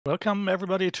Welcome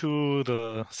everybody to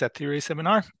the set theory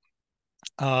seminar.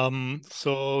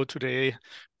 So today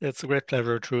it's a great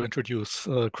pleasure to introduce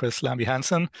Chris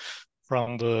Lambie-Hanson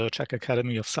from the Czech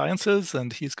Academy of Sciences,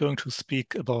 and he's going to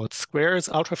speak about squares,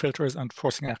 ultrafilters, and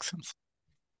forcing axioms.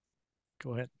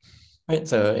 Go ahead. Right.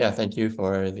 So yeah, thank you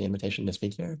for the invitation to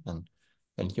speak here, and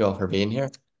thank you all for being here.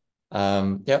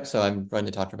 So I'm going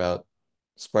to talk about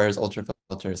squares,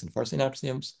 ultrafilters, and forcing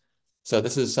axioms. So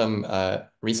this is some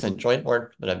recent joint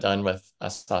work that I've done with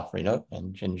Asaf Renote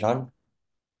and Jin Zhang.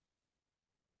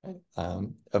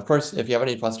 Of course, if you have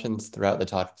any questions throughout the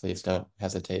talk, please don't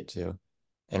hesitate to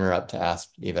interrupt to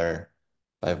ask either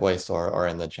by voice or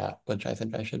in the chat, which I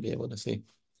think I should be able to see.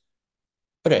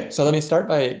 Okay, so let me start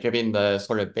by giving the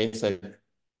sort of basic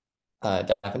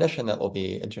definition that will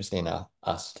be interesting to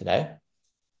us today.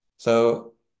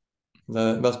 So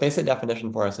the most basic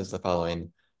definition for us is the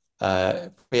following.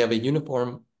 We have a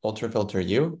uniform ultrafilter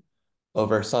U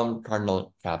over some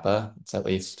cardinal kappa, it's at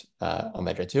least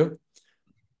omega 2.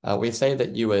 We say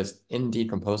that U is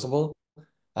indecomposable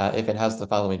if it has the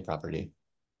following property.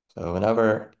 So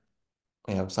whenever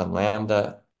we have some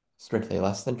lambda strictly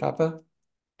less than kappa,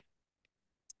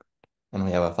 and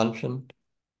we have a function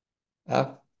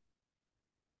f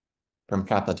from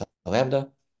kappa to lambda,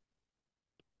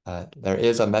 there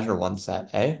is a measure 1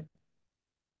 set A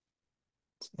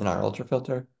in our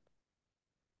ultrafilter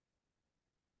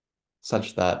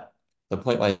such that the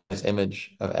pointwise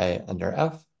image of A under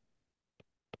F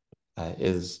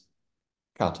is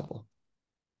countable.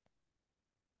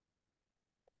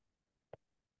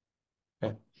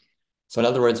 Okay. So in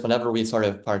other words, whenever we sort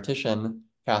of partition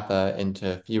kappa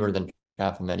into fewer than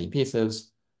kappa many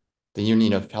pieces, the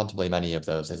union of countably many of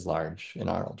those is large in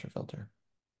our ultrafilter.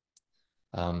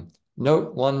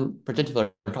 Note one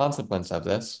particular consequence of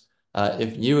this.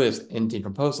 If U is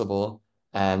indecomposable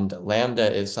and lambda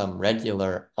is some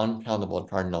regular uncountable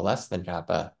cardinal less than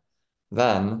kappa,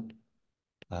 then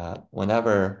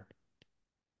whenever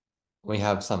we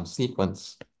have some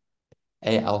sequence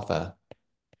A alpha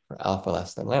for alpha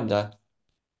less than lambda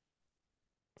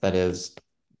that is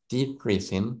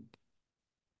decreasing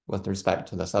with respect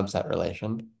to the subset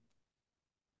relation,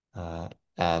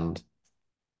 and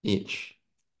each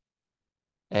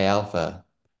A alpha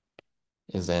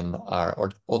is in our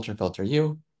ultrafilter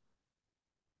U,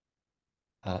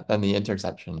 then the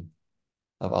intersection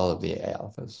of all of the A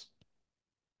alphas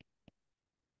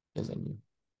is in U.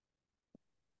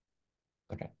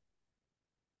 Okay.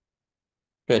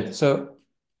 Good. So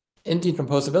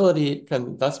indecomposability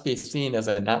can thus be seen as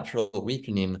a natural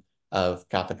weakening of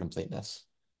kappa completeness.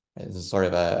 This is sort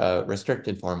of a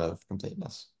restricted form of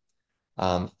completeness.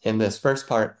 In this first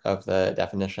part of the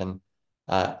definition,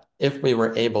 if we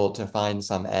were able to find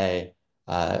some A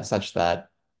such that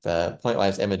the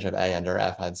pointwise image of A under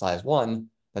F had size 1,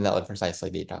 then that would precisely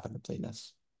be kappa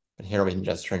completeness. But here we can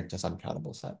just shrink to some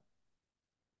countable set.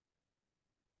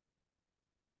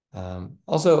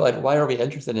 Also, like, why are we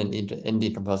interested in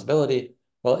indecomposability?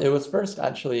 Well, it was first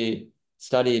actually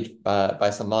studied by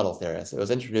some model theorists. It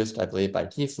was introduced, I believe, by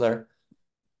Kiesler,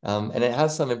 and it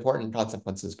has some important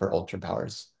consequences for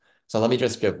ultrapowers. So let me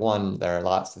just give one. There are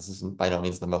lots. This isn't by no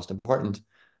means the most important,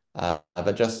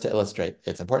 but just to illustrate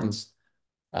its importance,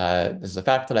 this is a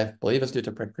fact that I believe is due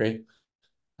to Prickry.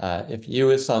 If U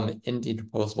is some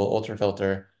indecomposable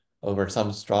ultrafilter over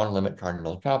some strong limit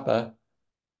cardinal kappa,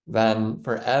 then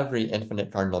for every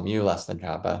infinite cardinal mu less than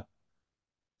kappa,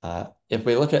 if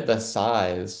we look at the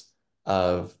size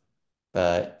of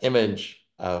the image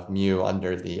of mu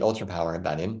under the ultrapower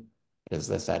embedding, is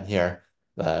this set here,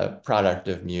 the product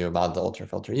of mu mod the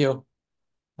ultrafilter U,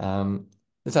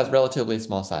 this has relatively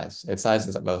small size. Its size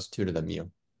is at most 2 to the mu,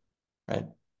 right?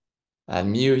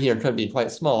 And mu here could be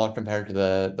quite small compared to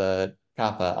the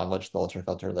kappa on which the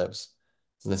ultrafilter lives.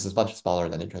 So this is much smaller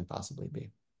than it could possibly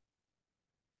be.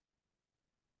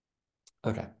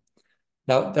 Okay.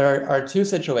 Now, there are two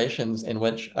situations in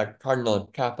which a cardinal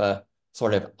kappa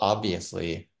sort of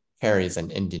obviously carries an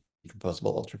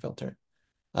indecomposable ultrafilter.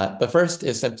 The first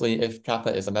is simply if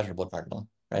kappa is a measurable cardinal,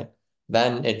 right?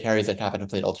 Then it carries a kappa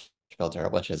complete ultrafilter,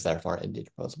 which is therefore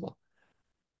indecomposable.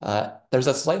 There's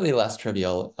a slightly less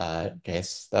trivial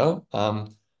case, though.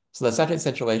 So the second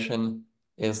situation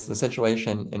is the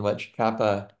situation in which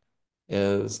kappa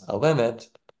is a limit,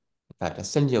 in fact, a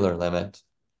singular limit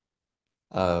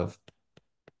of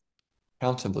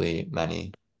countably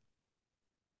many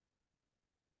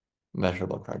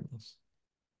measurable cardinals.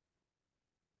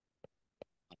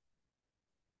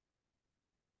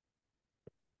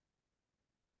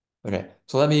 Okay,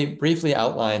 so let me briefly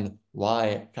outline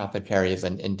why kappa carries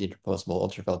an indecomposable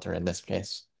ultrafilter in this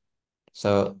case.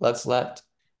 So let's let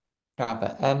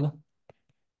kappa n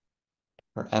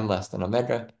for n less than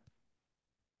omega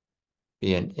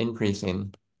be an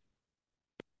increasing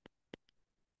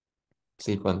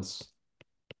sequence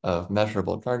of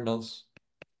measurable cardinals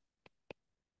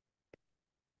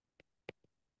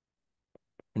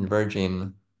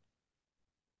converging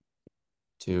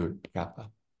to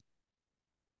kappa.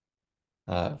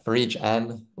 For each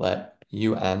n, let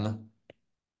un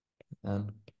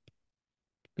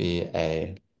be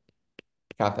a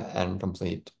kappa n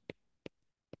complete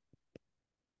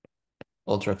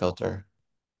ultrafilter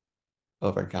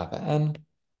over kappa n,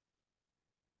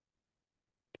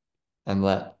 and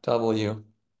let w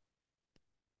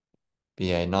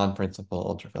be a non-principal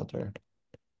ultrafilter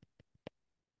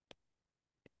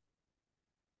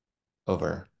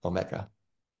over omega.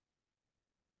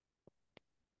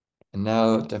 And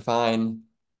now define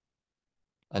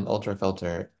an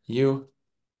ultrafilter U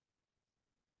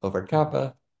over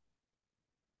kappa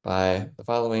by the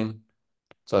following.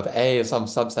 So if A is some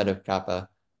subset of kappa,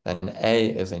 then A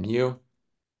is in U,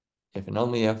 if and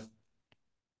only if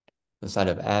the set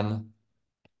of n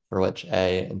for which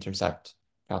A intersect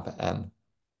kappa n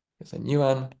is in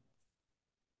UN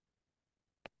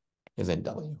is in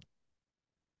W.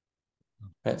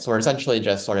 Right? So we're essentially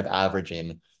just sort of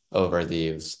averaging over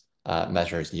these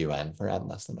measures UN for n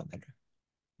less than omega.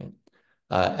 Right?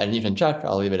 And you can check,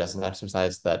 I'll leave it as an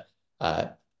exercise, that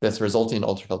this resulting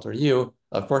ultrafilter U,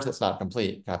 of course, it's not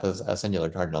complete. Kappa is a singular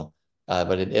cardinal,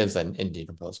 but it is an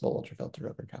indecomposable ultrafilter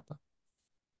over kappa.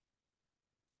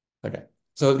 Okay,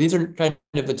 so these are kind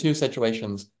of the two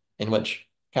situations in which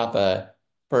kappa,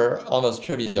 for almost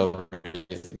trivial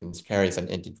reasons, carries an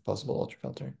indecomposable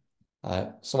ultrafilter.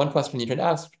 So one question you could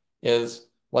ask is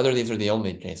whether these are the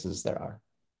only cases there are.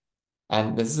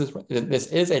 And this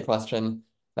is a question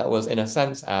that was, in a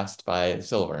sense, asked by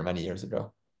Silver many years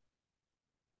ago.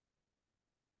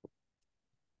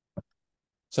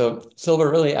 So Silver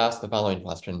really asked the following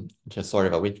question, which is sort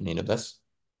of a weakening of this.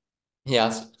 He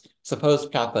asked, suppose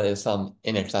kappa is some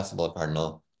inaccessible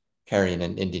cardinal carrying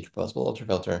an indecomposable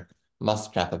ultrafilter,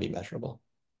 must kappa be measurable?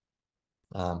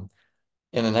 In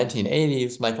the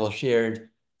 1980s, Michael Sheard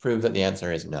proved that the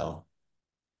answer is no.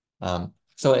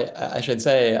 So I should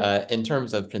say, in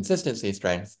terms of consistency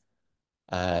strength,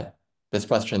 this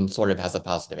question sort of has a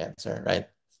positive answer, right?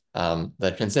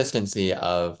 The consistency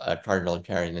of a cardinal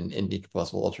carrying an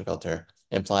indecomposable ultrafilter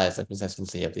implies the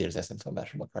consistency of the resistance of a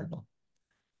measurable cardinal.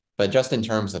 But just in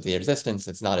terms of the resistance,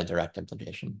 it's not a direct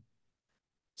implication.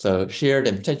 So Sheard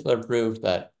in particular proved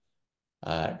that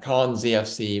con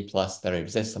ZFC plus there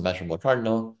exists a measurable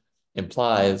cardinal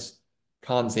implies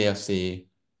con ZFC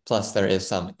plus there is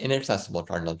some inaccessible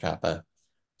cardinal kappa,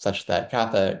 such that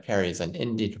kappa carries an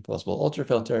indecomposable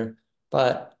ultrafilter,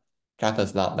 but kappa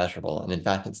is not measurable, and in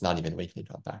fact, it's not even weakly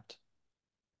compact.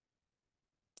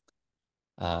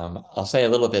 I'll say a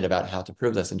little bit about how to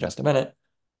prove this in just a minute,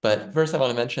 but first I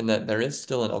want to mention that there is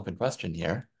still an open question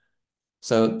here.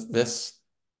 So this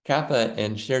kappa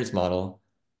in Sheard's model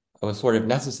was sort of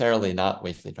necessarily not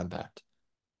weakly compact.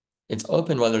 It's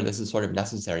open whether this is sort of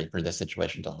necessary for this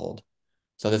situation to hold.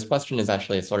 So this question is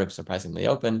actually sort of surprisingly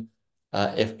open.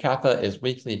 If kappa is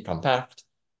weakly compact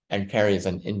and carries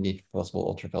an indecomposable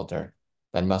ultrafilter,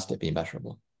 then must it be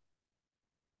measurable?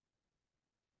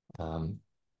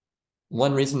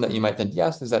 One reason that you might think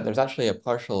yes is that there's actually a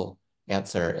partial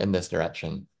answer in this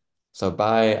direction. So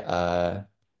by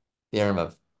theorem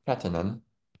of Kettinen,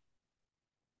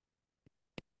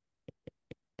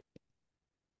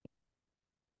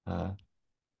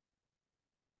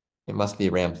 it must be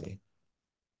Ramsey.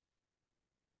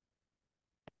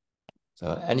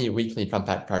 So any weakly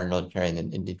compact cardinal carrying an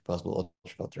indecomposable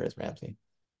ultrafilter is Ramsey.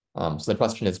 So the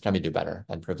question is, can we do better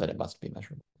and prove that it must be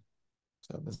measurable?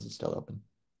 So this is still open.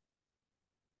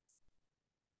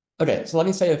 Okay, so let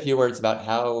me say a few words about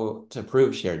how to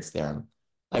prove Sheard's theorem.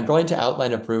 I'm going to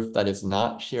outline a proof that is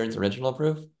not Sheard's original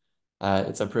proof.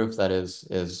 It's a proof that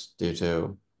is due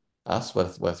to us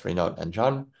with Renaud and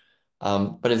John,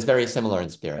 but it's very similar in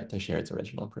spirit to Sheard's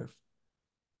original proof.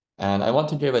 And I want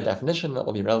to give a definition that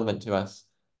will be relevant to us.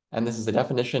 And this is a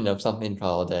definition of something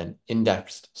called an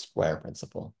indexed square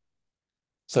principle.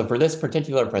 So for this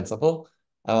particular principle,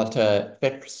 I want to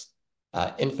fix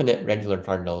infinite regular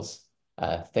cardinals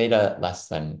theta less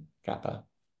than kappa.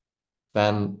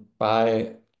 Then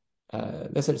by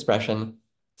this expression,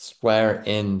 square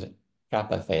ind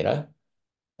kappa theta,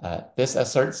 this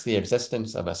asserts the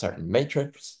existence of a certain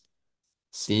matrix,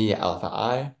 C alpha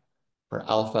I, for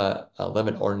alpha a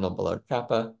limit ordinal below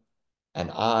kappa,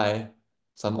 and I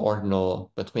some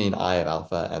ordinal between I of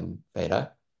alpha and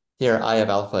theta. Here, I of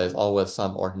alpha is always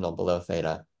some ordinal below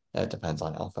theta. It depends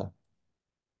on alpha.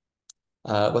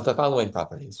 with the following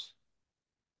properties.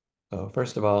 So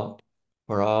first of all,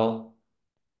 for all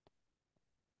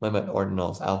limit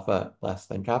ordinals alpha less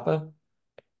than kappa,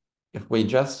 if we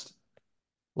just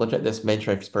look at this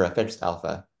matrix for a fixed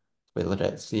alpha, we look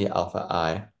at C alpha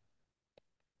I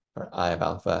for I of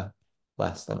alpha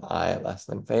less than I less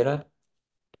than theta.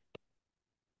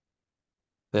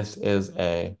 This is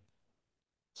a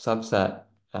subset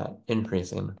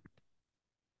increasing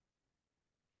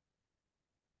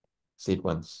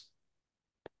sequence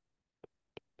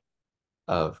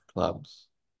of clubs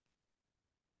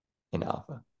in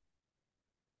alpha.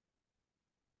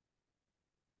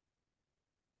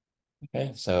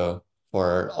 Okay, so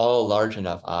for all large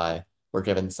enough I, we're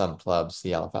given some club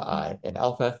C alpha I in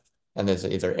alpha, and this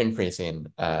is either increasing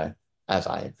as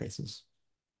I increases.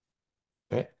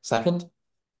 Okay, second,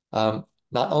 not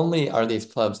only are these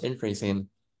clubs increasing,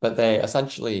 but they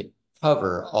essentially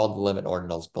cover all the limit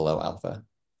ordinals below alpha.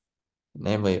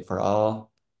 Namely, for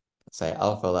all, let's say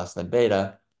alpha less than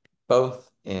beta, both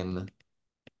in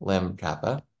lim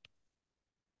kappa,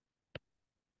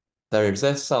 there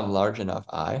exists some large enough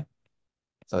I,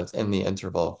 so it's in the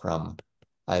interval from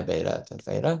I beta to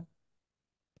theta,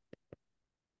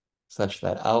 such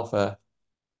that alpha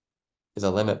is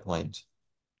a limit point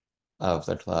of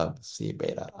the club C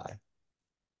beta I.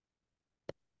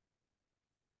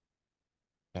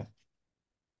 Okay.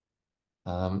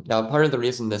 Now, part of the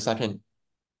reason the second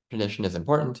condition is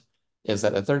important is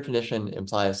that the third condition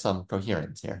implies some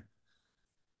coherence here.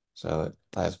 So it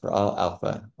applies for all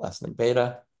alpha less than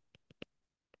beta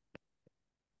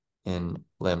in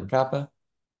lim kappa,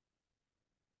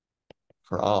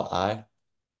 for all I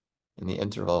in the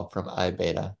interval from I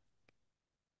beta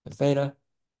to theta,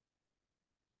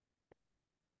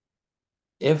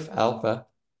 if alpha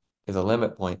is a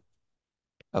limit point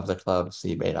of the club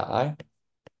C beta I,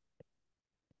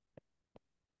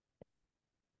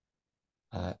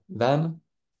 then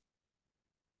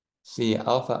C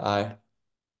alpha I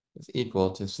is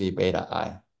equal to C beta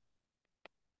I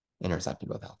intersected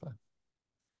with alpha.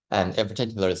 And in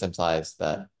particular, this implies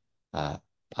that I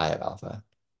of alpha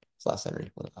is less than or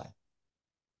equal to I.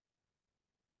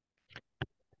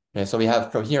 Okay, so we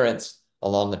have coherence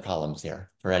along the columns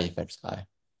here for any fixed I.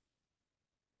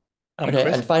 Okay,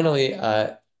 Chris, and finally,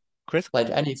 Chris, like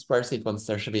any square sequence,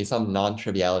 there should be some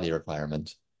non-triviality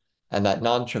requirement. And that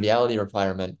non-triviality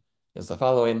requirement is the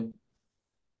following.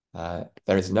 There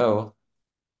is no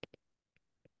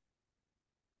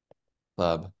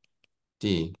club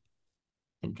D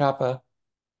in kappa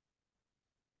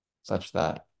such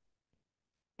that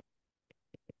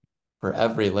for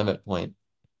every limit point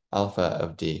alpha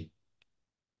of D,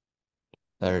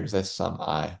 there exists some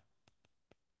I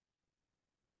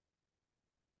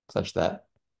such that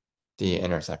D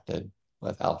intersected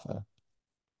with alpha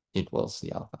equals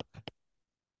C alpha.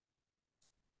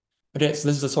 Okay, so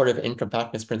this is a sort of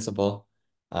incompactness principle.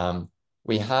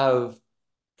 We have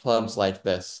clubs like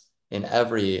this in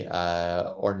every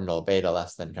ordinal beta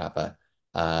less than kappa,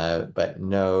 but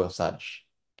no such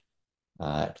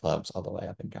clubs all the way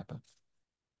up in kappa.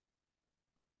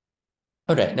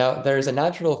 Okay, now there's a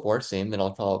natural forcing that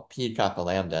I'll call P kappa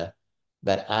lambda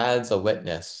that adds a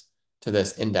witness to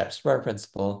this index square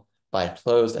principle by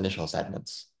closed initial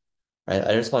segments, right?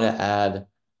 I just want to add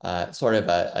sort of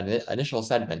an initial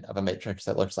segment of a matrix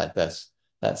that looks like this,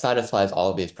 that satisfies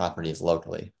all of these properties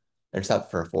locally,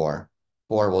 except for 4.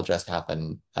 4 will just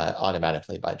happen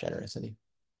automatically by genericity.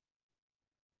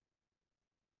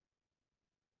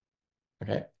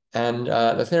 Okay, and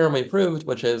the theorem we proved,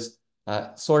 which is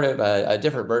sort of a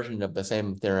different version of the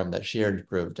same theorem that Sheard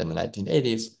proved in the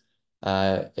 1980s,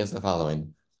 is the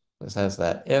following. It says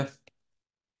that if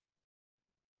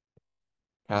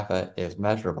kappa is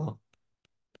measurable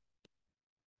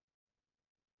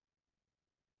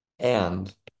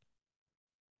and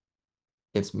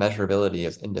its measurability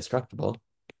is indestructible,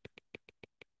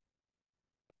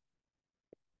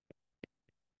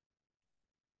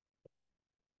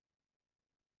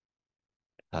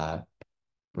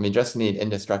 we just need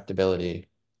indestructibility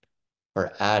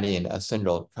for adding a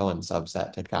single Cohen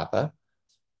subset to kappa.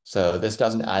 So this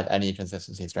doesn't add any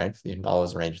consistency strength. You can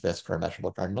always arrange this for a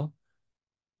measurable cardinal.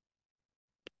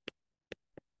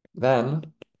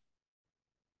 Then,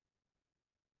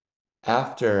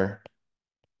 after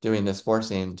doing this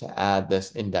forcing to add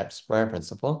this index square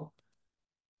principle,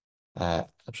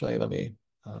 actually, let me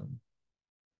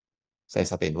say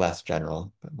something less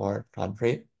general, but more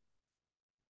concrete.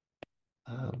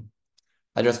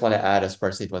 I just want to add a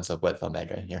square sequence of width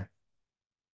omega here.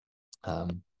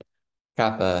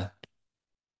 Kappa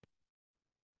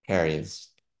carries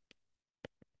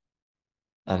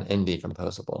an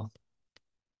indecomposable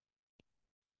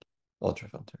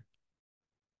ultrafilter.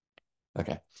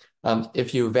 Okay.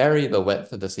 If you vary the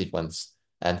width of the sequence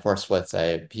and force width,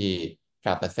 say, p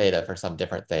kappa theta for some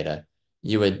different theta,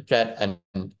 you would get an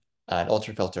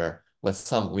ultrafilter with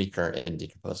some weaker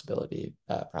indecomposability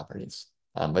properties.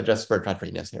 But just for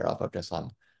contrariness here, I'll focus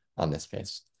on this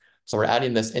case. So we're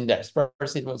adding this index per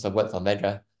sequence of width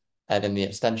omega, and in the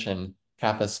extension,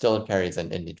 kappa still carries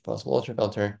an indecomposable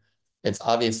ultrafilter. It's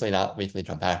obviously not weakly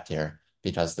compact here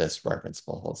because this square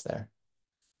principle holds there.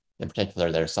 In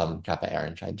particular, there's some kappa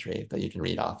Ehrenstein tree that you can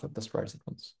read off of the square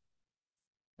sequence.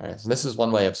 All right, so this is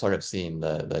one way of sort of seeing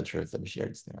the truth of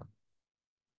Bechered's theorem.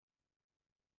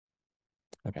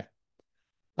 Okay.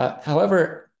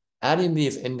 However, adding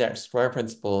these index square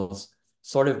principles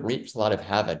sort of wreaks a lot of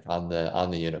havoc on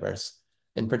the universe.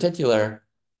 In particular,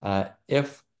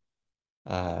 if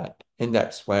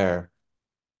index square,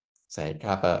 say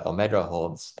kappa omega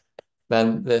holds,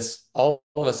 then this all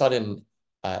of a sudden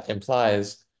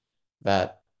implies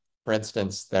that, for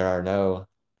instance, there are no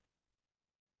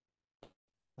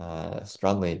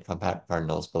strongly compact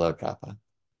cardinals below kappa.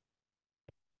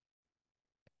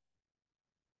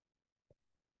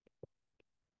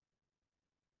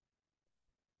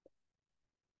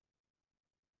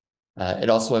 It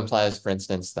also implies, for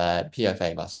instance, that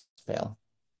PFA must fail.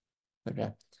 Okay.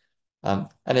 And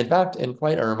in fact, in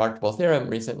quite a remarkable theorem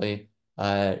recently,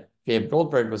 Gabe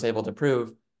Goldberg was able to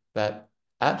prove that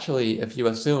actually, if you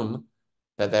assume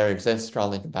that there exist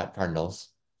strongly compact cardinals,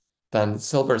 then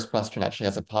Silber's question actually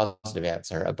has a positive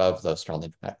answer above those strongly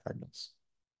compact cardinals.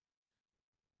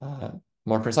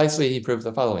 More precisely, he proved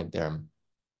the following theorem.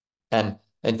 And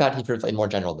in fact, he proved it more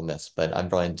general than this, but I'm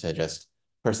going to just,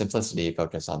 for simplicity,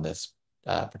 focus on this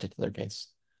particular case.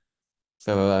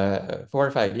 So 4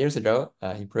 or 5 years ago,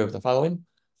 he proved the following.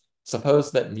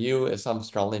 Suppose that mu is some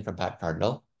strongly compact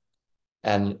cardinal,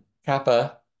 and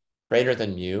kappa greater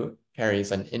than mu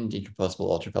carries an indecomposable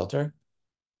ultrafilter,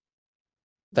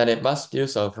 then it must do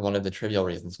so for one of the trivial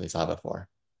reasons we saw before.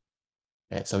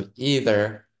 Okay, so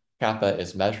either kappa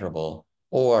is measurable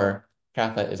or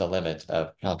kappa is a limit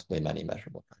of countably many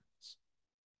measurable cardinals.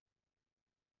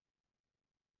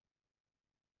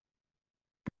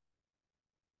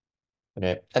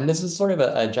 Okay, and this is sort of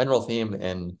a general theme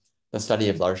in the study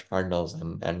of large cardinals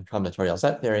and combinatorial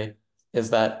set theory, is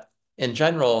that in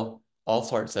general, all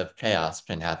sorts of chaos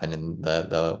can happen in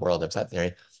the world of set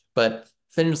theory, but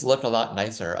things look a lot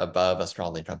nicer above a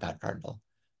strongly compact cardinal.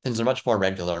 Things are much more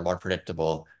regular, more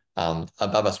predictable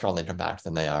above a strongly compact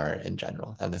than they are in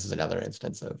general. And this is another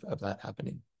instance of that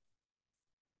happening.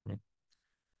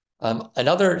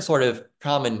 Another sort of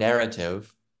common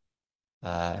narrative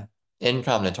in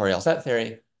combinatorial set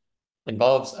theory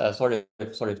involves a sort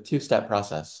of two-step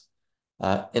process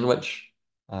in which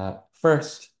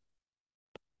first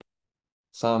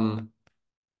some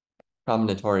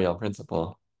combinatorial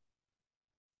principle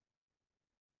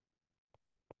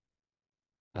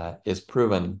is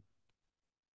proven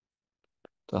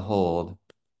to hold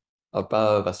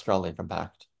above a strongly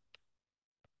compact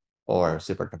or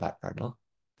supercompact cardinal.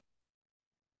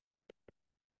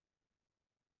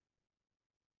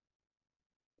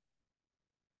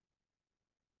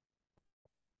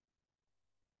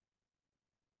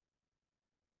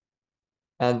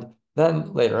 And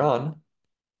then later on,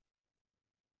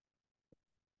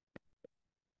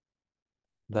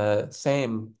 the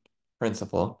same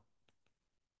principle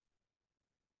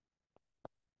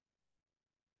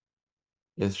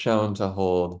is shown to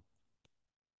hold,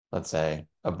 let's say,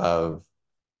 above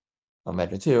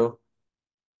omega 2,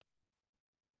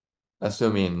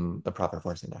 assuming the proper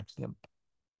forcing axiom.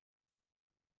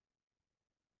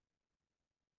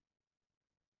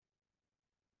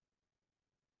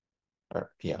 Or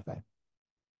PFA.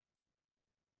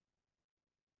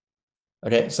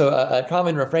 Okay, so a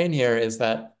common refrain here is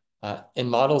that in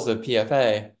models of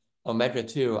PFA, omega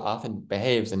 2 often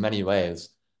behaves in many ways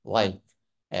like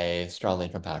a strongly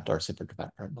compact or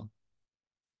supercompact cardinal.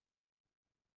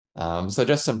 So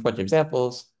just some quick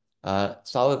examples.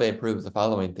 Solovey proves the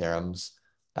following theorems.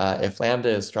 If lambda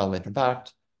is strongly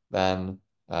compact, then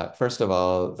first of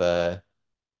all, the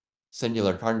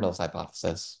singular cardinals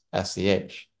hypothesis,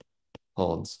 SCH,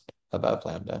 holds above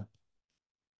lambda.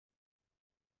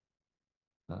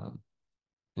 And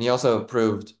he also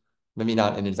proved, maybe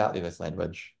not in exactly this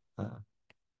language,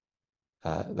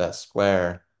 that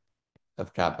square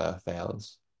of kappa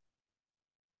fails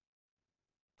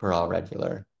for all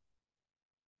regular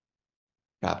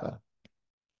kappa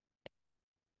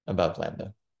above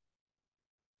lambda.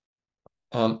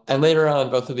 And later on,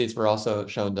 both of these were also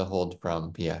shown to hold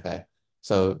from PFA.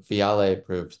 So Viale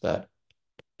proved that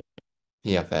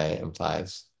PFA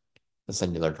implies the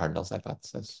singular cardinals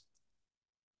hypothesis.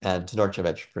 And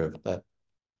Todorcevich proved that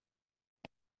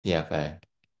PFA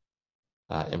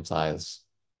implies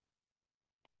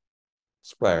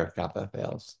square of kappa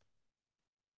fails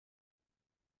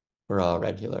for all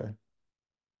regular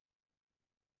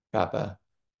kappa,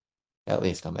 at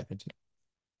least omega 2.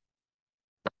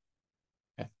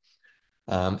 Okay.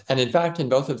 And in fact, in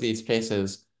both of these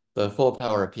cases, the full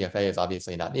power of PFA is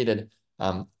obviously not needed.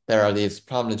 There are these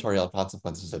combinatorial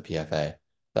consequences of PFA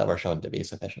that were shown to be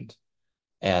sufficient.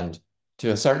 And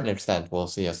to a certain extent, we'll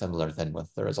see a similar thing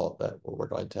with the result that we're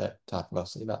going to talk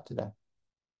mostly about today.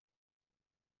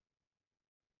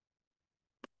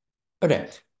 Okay,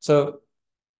 so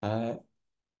the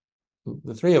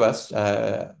three of us,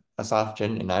 Asaf,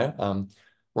 Jin, and I,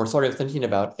 were sort of thinking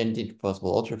about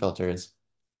indecomposable ultrafilters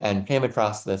and came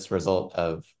across this result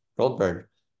of Goldberg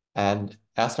and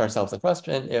asked ourselves the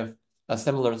question if a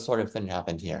similar sort of thing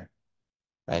happened here,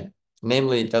 right?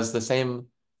 Namely, does the same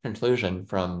conclusion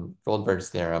from Goldberg's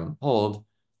theorem hold,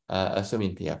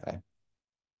 assuming PFA?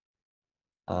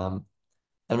 And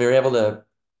we were able to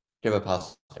give a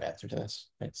positive answer to this,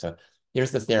 right? So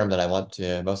here's the theorem that I want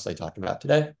to mostly talk about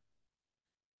today.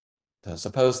 So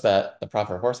suppose that the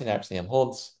proper forcing axiom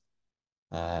holds,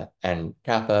 and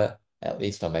kappa, at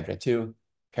least omega 2,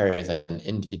 carries an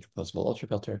indecomposable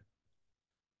ultrafilter,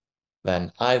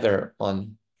 then either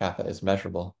 1 kappa is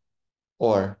measurable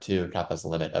or 2 kappa is the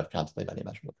limit of countably many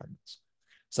measurable particles.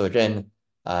 So again,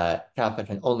 kappa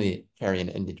can only carry an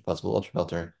indecomposable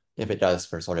ultrafilter if it does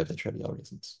for sort of the trivial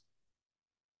reasons.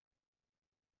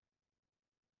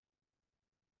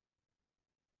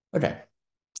 Okay,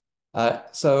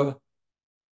 so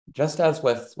just as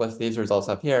with these results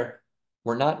up here,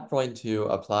 we're not going to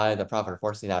apply the proper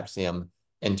forcing axiom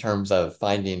in terms of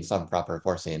finding some proper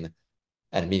forcing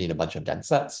and meeting a bunch of dense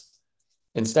sets.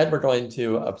 Instead, we're going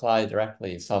to apply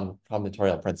directly some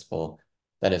combinatorial principle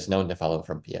that is known to follow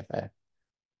from PFA.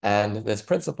 And this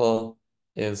principle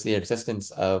is the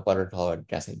existence of what are called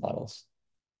guessing models.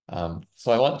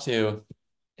 So I want to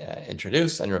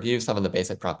introduce and review some of the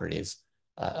basic properties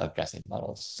of guessing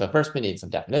models. So first, we need some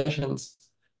definitions.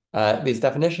 These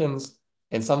definitions,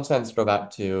 in some sense, go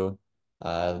back to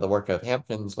the work of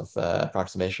Hampton's with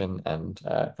approximation and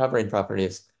covering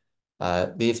properties.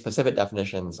 These specific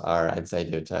definitions are, I'd say,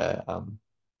 due to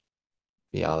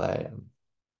Viale and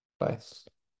Weiss.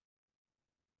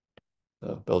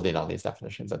 So building on these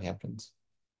definitions of Hampton's.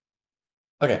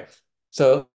 Okay,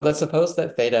 so let's suppose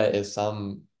that theta is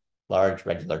some large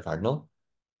regular cardinal.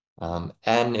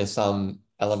 N is some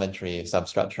elementary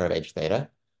substructure of H theta.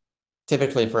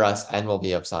 Typically for us, N will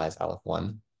be of size aleph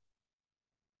 1.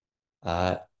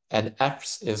 And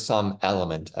X is some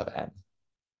element of N.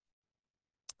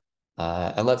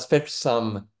 And let's fix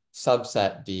some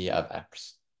subset D of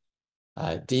X.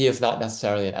 D is not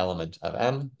necessarily an element of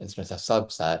N, it's just a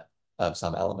subset of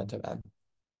some element of N.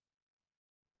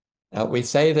 Now we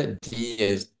say that D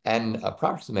is N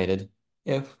approximated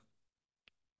if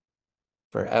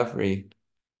for every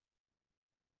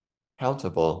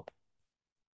countable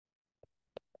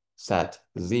set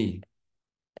Z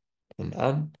in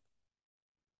N,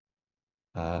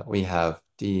 we have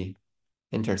D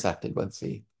intersected with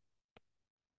Z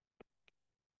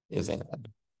is in N.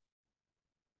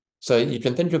 So you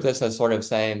can think of this as sort of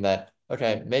saying that,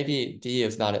 okay, maybe D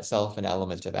is not itself an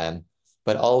element of N,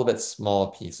 but all of its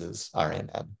small pieces are in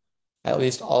N. At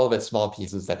least all of its small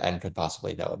pieces that N could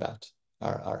possibly know about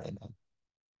are in N.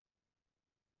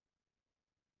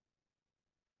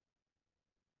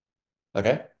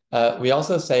 Okay, we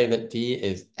also say that D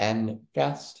is N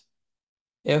guessed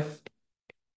if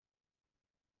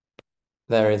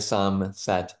there is some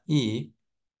set E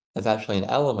that's actually an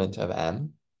element of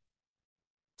N,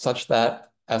 such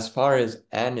that as far as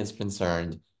N is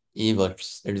concerned, E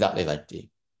looks exactly like D.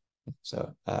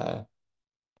 So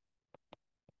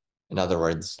in other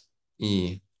words,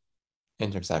 E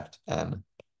intersect N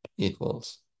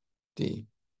equals D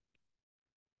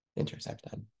intersect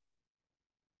N.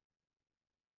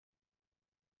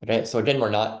 Okay, so again,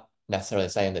 we're not necessarily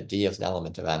saying that D is an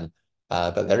element of N,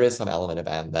 but there is some element of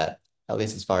N that, at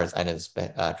least as far as N is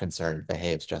concerned,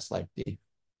 behaves just like D.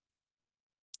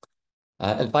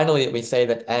 And finally, we say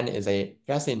that N is a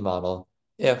guessing model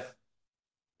if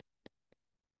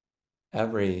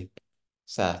every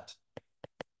set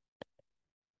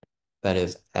that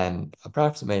is N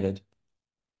approximated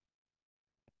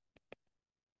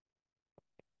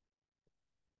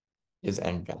is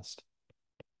N guessed.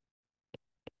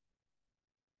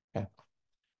 Okay.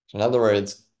 So in other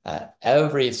words,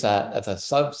 every set that's a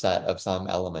subset of some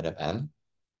element of N,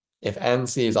 if N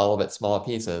sees all of its small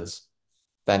pieces,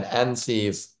 then N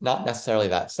sees not necessarily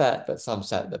that set, but some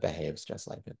set that behaves just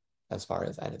like it. as far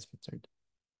as n is concerned.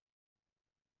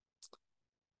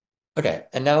 Okay,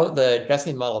 and now the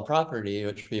guessing model property,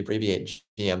 which we abbreviate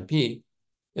GMP,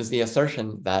 is the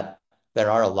assertion that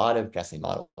there are a lot of guessing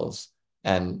models,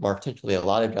 and more particularly a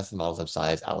lot of guessing models of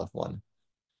size Aleph-1.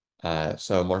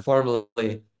 So more formally,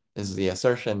 this is the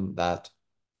assertion that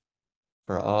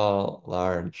for all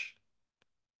large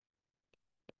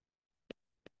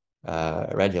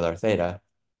regular theta,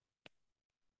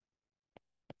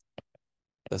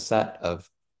 the set of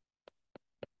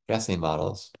guessing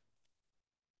models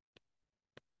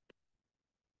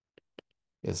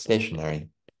is stationary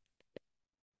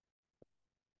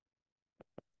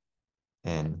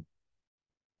in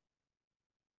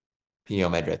P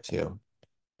omega 2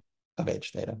 of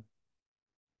H theta.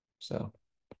 So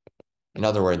in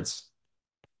other words,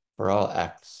 for all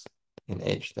x in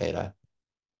H theta,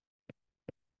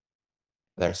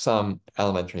 there's some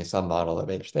elementary submodel of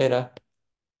H theta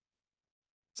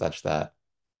such that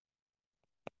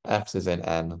x is in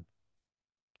N,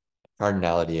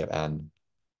 cardinality of N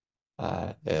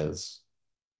is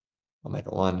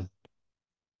omega 1,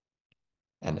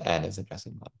 and N is a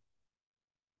guessing model.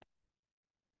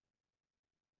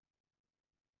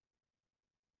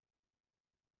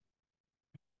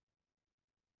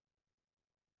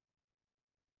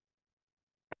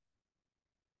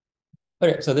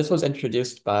 Okay, so this was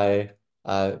introduced by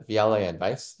Viale and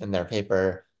Weiss in their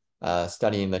paper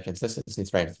studying the consistency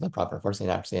strength of the proper forcing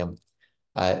axiom.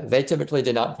 They typically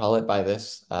did not call it by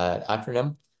this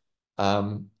acronym,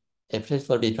 in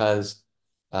particular because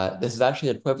this is actually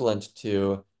equivalent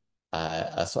to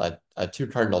a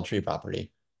two-cardinal tree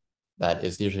property that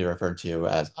is usually referred to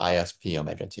as ISP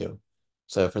omega 2.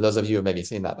 So for those of you who have maybe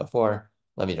seen that before,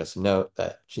 let me just note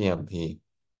that GMP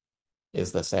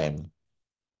is the same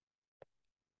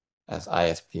as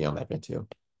ISP omega 2,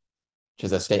 which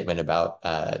is a statement about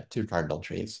two cardinal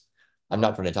trees. I'm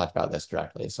not going to talk about this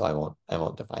directly, so I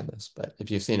won't define this, but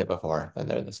if you've seen it before, then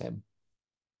they're the same.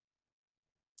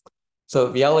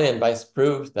 So Viale and Weiss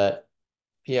proved that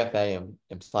PFA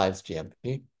implies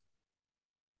GMP.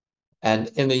 And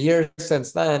in the years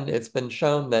since then, it's been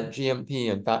shown that GMP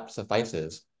in fact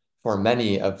suffices for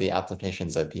many of the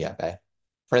applications of PFA.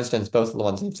 For instance, both of the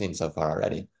ones we've seen so far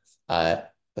already,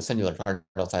 the singular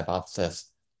cardinals hypothesis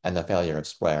and the failure of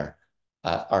square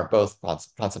are both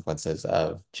consequences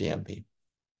of GMP.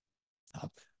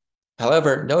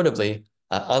 However, notably,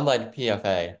 unlike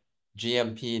PFA,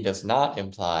 GMP does not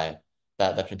imply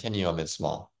that the continuum is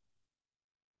small.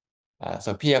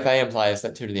 So PFA implies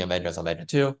that 2 to the omega is omega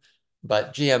 2,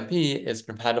 but GMP is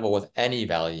compatible with any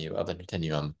value of the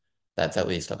continuum that's at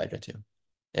least omega 2.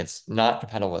 It's not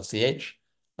compatible with CH,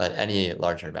 but any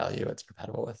larger value it's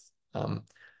compatible with.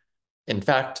 In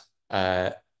fact,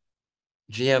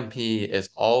 GMP is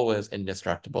always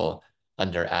indestructible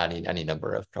under adding any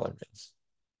number of Cohen rings.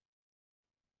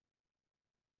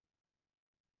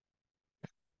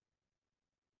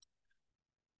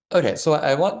 Okay, so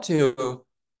I want to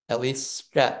at least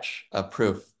sketch a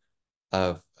proof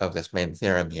of this main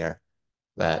theorem here,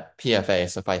 that PFA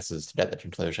suffices to get the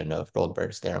conclusion of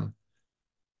Goldberg's theorem.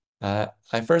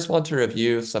 I first want to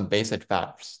review some basic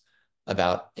facts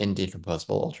about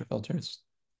indecomposable ultrafilters.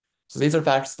 So these are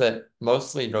facts that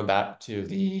mostly go back to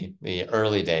the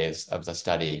early days of the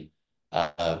study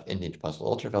of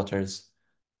indecomposable ultrafilters.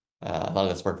 A lot of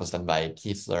this work was done by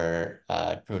Kiesler,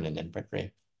 Krunen, and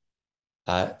Brickry.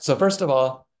 So first of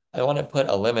all, I want to put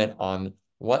a limit on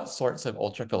what sorts of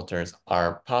ultrafilters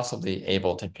are possibly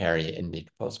able to carry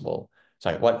indecomposable,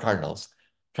 what cardinals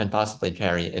can possibly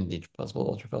carry indecomposable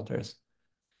ultrafilters.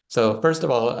 So first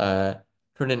of all,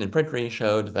 Krunen and Brickry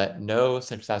showed that no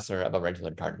successor of a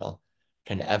regular cardinal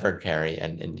can ever carry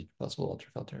an indecomposable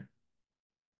ultrafilter.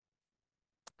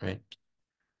 Right?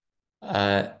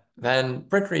 Then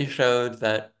Brickry showed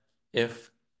that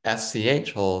if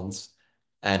SCH holds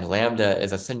and lambda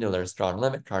is a singular strong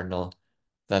limit cardinal,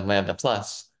 then lambda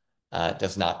plus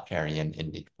does not carry an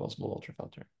indecomposable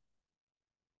ultrafilter.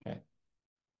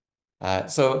 Okay.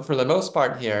 So for the most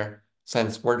part here,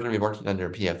 since we're going to be working under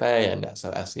PFA and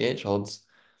so SCH holds,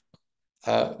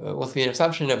 with the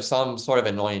exception of some sort of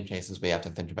annoying cases we have to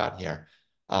think about here,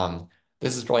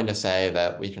 this is going to say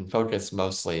that we can focus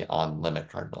mostly on limit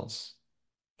cardinals,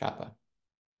 kappa.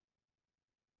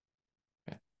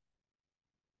 Okay.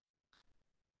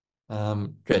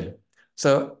 Good.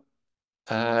 So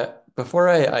before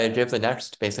I give the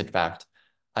next basic fact,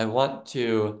 I want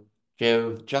to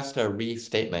give just a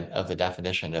restatement of the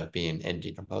definition of being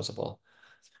indecomposable.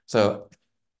 So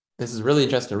this is really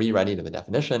just a rewriting of the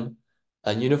definition.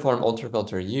 A uniform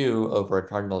ultrafilter U over a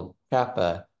cardinal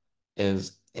kappa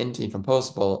is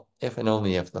indecomposable if and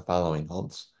only if the following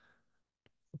holds.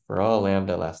 for all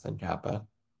lambda less than kappa,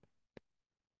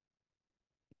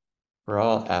 for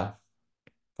all f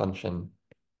function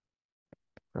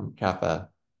from kappa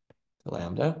to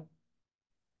lambda,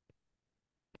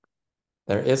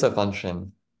 there is a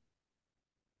function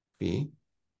phi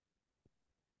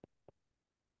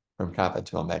from kappa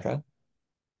to omega.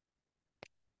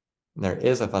 And there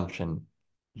is a function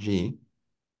g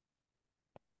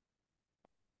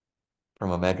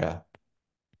from omega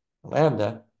to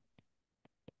lambda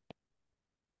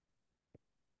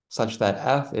such that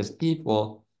f is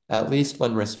equal, at least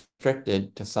when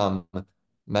restricted to some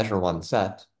measure one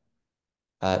set,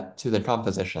 to the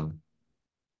composition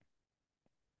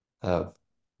of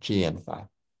g and phi.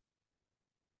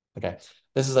 Okay,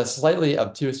 this is a slightly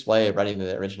obtuse way of writing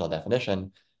the original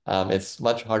definition. It's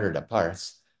much harder to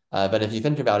parse, but if you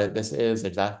think about it, this is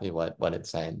exactly what it's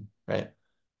saying, right?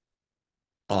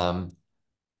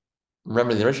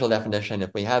 Remember the original definition,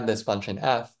 if we had this function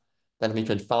f, then we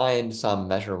could find some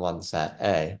measure one set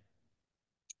A,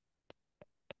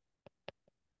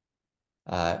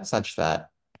 such that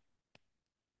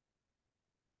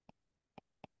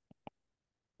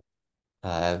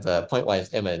the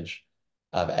pointwise image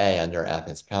of A under F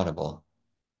is countable.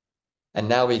 And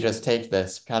now we just take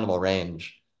this countable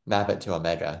range, map it to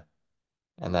omega,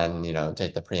 and then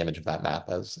take the preimage of that map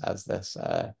as this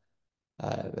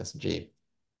this G,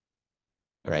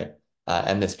 right?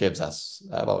 And this gives us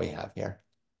what we have here,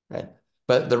 right?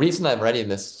 But the reason I'm writing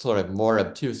this sort of more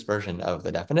obtuse version of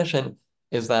the definition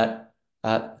is that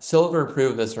Silver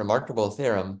proved this remarkable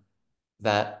theorem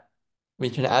that we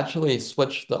can actually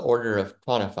switch the order of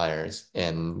quantifiers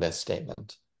in this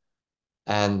statement.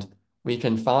 And we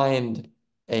can find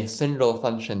a single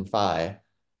function phi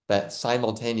that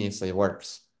simultaneously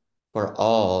works for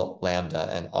all lambda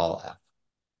and all f.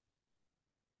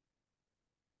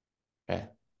 Okay.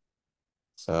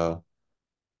 So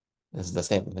this is the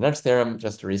same with the next theorem.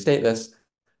 Just to restate this,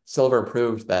 Silver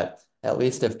proved that at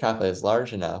least if kappa is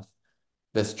large enough,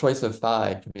 this choice of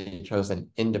phi can be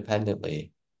chosen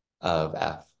independently of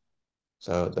f.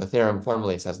 So the theorem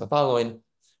formally says the following: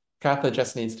 kappa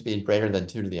just needs to be greater than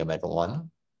 2 to the omega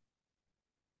 1.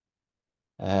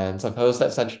 And suppose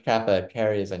that such kappa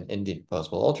carries an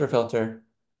indecomposable ultrafilter,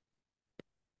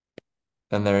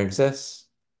 then there exists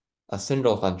a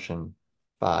single function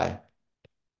phi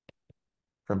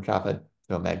from kappa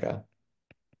to omega,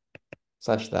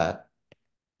 such that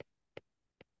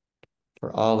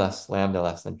for all lambda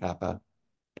less than kappa,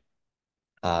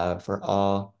 for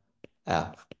all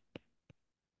f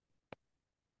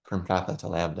from kappa to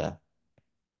lambda,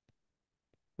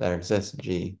 there exists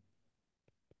g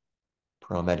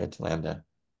per omega to lambda,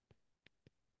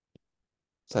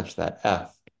 such that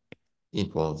f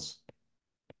equals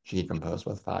g composed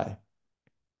with phi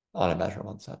on a measure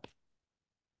one set.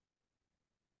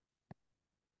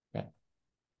 Okay.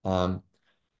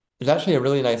 There's actually a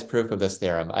really nice proof of this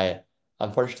theorem.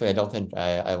 Unfortunately, I don't think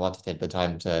I want to take the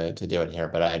time to do it here,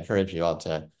 but I encourage you all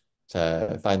to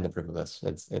find the proof of this.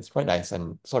 It's quite nice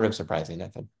and sort of surprising, I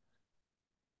think.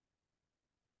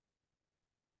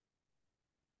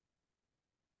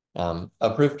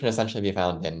 A proof can essentially be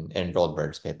found in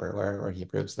Goldberg's paper where he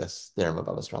proves this theorem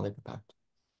above a strongly compact.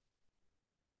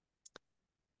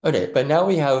 Okay, but now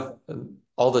we have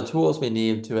all the tools we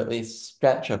need to at least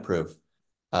sketch a proof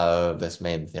of this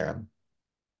main theorem.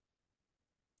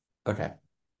 Okay,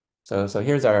 so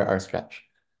here's our sketch.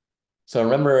 So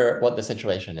remember what the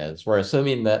situation is. We're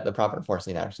assuming that the proper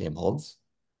forcing axiom holds,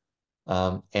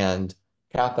 and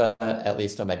kappa at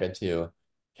least omega 2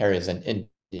 carries an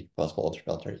indecomposable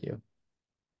ultrafilter U.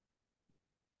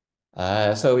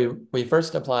 So we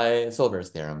first apply Silver's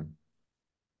theorem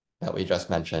that we just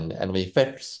mentioned, and we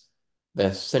fix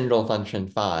this single function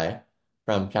phi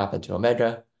from kappa to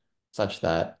omega, such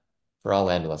that for all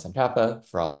lambda less than kappa,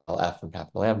 for all f from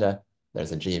kappa to lambda,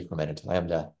 there's a g from omega to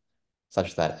lambda,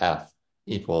 such that f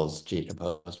equals g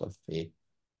composed with phi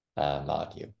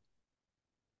mod u.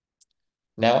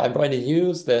 Now I'm going to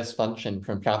use this function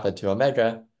from kappa to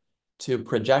omega to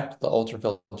project the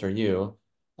ultrafilter u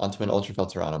onto an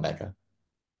ultrafilter on omega.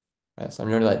 Right, so I'm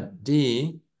going to let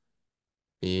D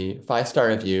be phi star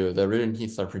of u, the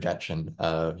Rudin-Kiesler projection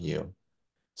of u.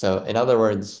 So in other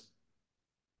words,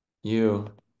 u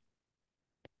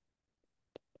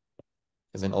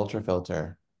is an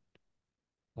ultrafilter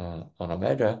on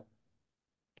omega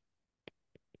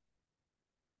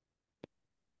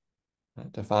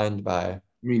defined by... I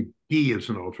mean, P is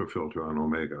an ultrafilter on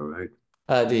omega, right?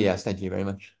 D, yes, thank you very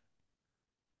much.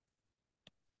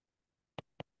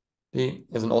 D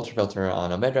is an ultrafilter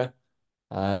on omega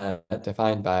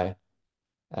defined by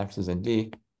X is in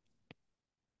D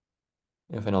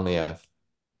if and only if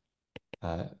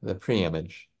the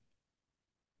pre-image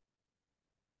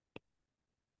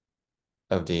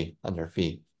of D under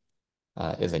phi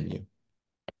is in U.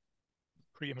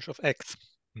 Pre-image of X.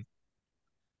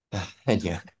 Thank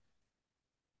you.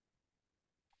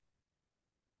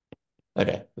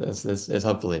 Okay, this is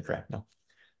hopefully correct now.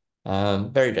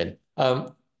 Very good.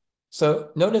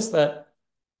 So notice that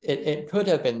it could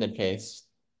have been the case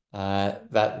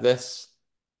that this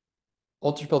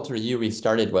ultrafilter U we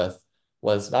started with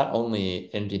was not only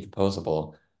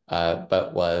indecomposable,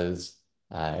 but was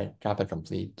kappa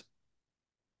complete.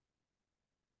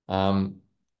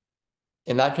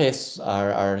 In that case,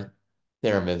 our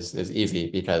theorem is easy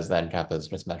because then kappa is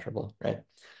just measurable, right?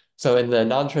 So in the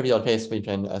non-trivial case, we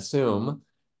can assume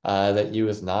that U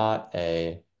is not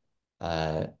a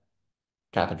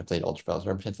kappa complete ultrafilter.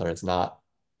 In particular, it's not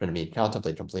going to be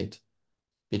countably complete,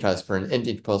 because for an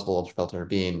indecomposable ultrafilter,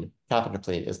 being kappa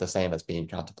complete is the same as being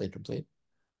countably complete.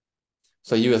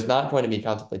 So U is not going to be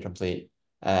countably complete,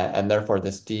 and therefore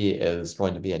this D is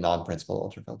going to be a non-principal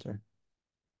ultrafilter.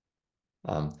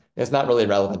 It's not really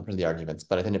relevant for the arguments,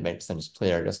 but I think it makes things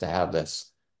clear just to have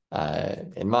this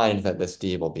in mind, that this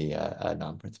D will be a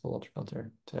non-principal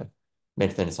ultrafilter to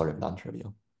make things sort of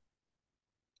non-trivial.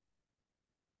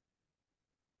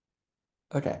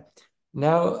 Okay,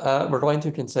 now we're going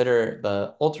to consider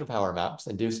the ultrapower maps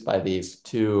induced by these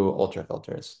two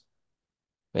ultrafilters.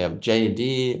 We have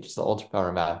JD, which is the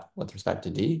ultrapower map with respect to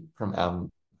D from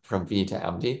V to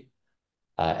MD,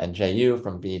 and JU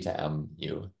from V to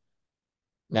MU.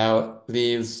 Now,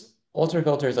 these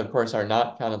ultrafilters, of course, are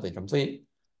not countably complete,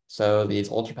 so these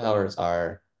ultrapowers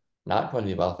are not going to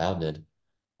be well-founded.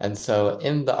 And so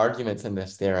in the arguments in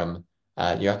this theorem,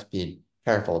 you have to be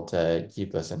careful to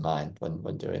keep this in mind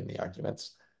when doing the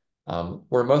arguments.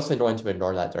 We're mostly going to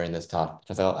ignore that during this talk,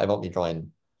 because I won't be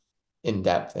going in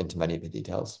depth into many of the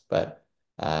details, but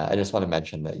I just want to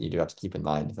mention that you do have to keep in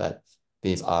mind that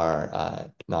these are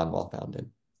non-well-founded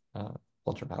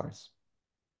ultrapowers.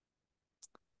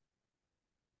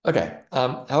 Okay,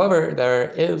 however, there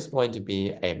is going to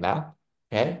be a map,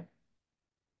 okay,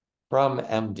 from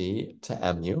MD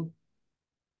to MU,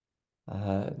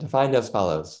 defined as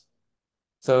follows.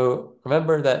 So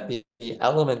remember that the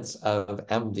elements of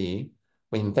MD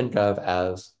we can think of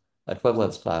as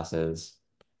equivalence classes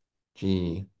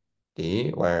G, D,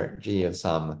 where G is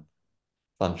some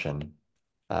function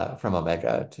from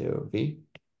omega to V.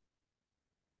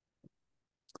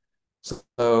 So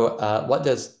what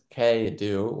does K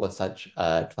do with such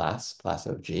a class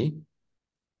of G?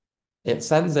 It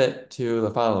sends it to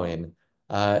the following.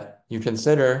 You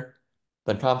consider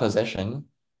the composition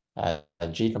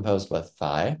G composed with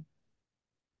phi,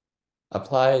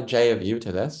 apply J of U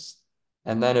to this,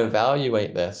 and then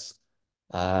evaluate this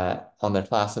on the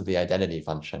class of the identity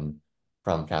function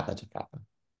from kappa to kappa.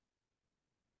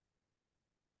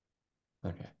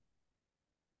 Okay.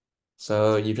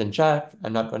 So you can check,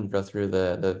 I'm not going to go through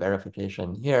the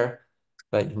verification here,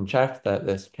 but you can check that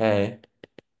this K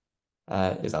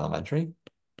is elementary.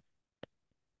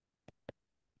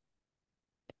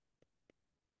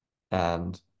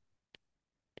 And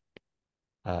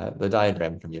the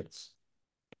diagram commutes.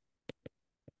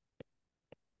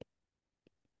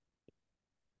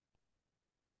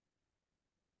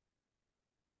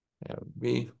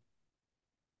 V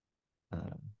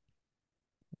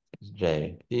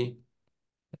J D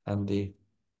MD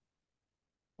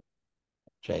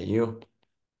JU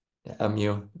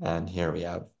MU, and here we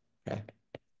have okay.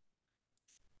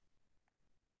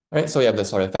 All right, so we have this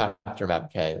sort of factor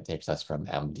map K that takes us from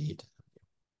MD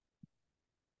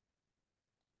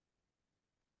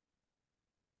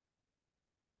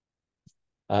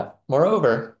to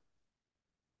moreover,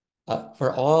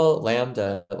 for all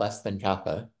lambda less than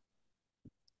kappa,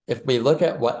 if we look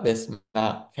at what this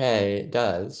map K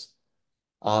does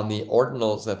on the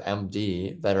ordinals of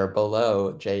MD that are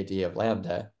below JD of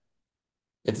lambda,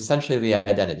 it's essentially the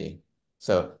identity.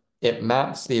 So it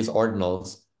maps these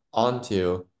ordinals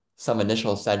onto some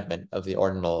initial segment of the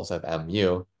ordinals of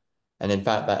MU. And in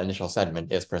fact, that initial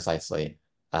segment is precisely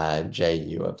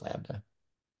JU of lambda.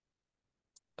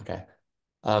 Okay.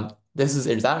 This is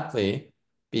exactly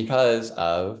because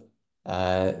of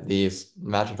these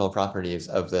magical properties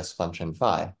of this function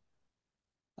phi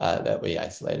that we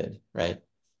isolated, right?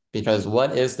 Because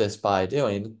what is this phi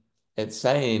doing? It's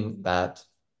saying that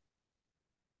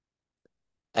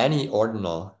any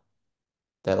ordinal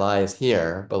that lies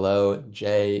here below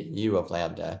JU of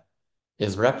lambda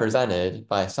is represented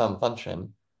by some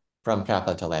function from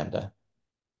kappa to lambda.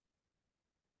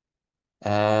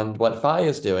 And what phi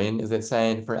is doing is it's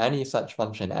saying for any such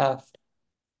function f,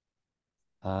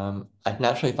 I can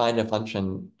actually find a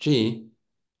function g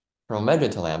from omega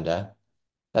to lambda,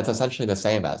 that's essentially the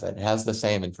same as it. It has the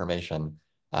same information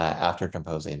after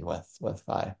composing with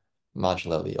phi,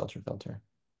 modulo the ultrafilter.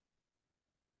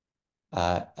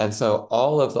 And so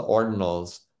all of the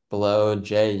ordinals below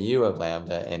Ju of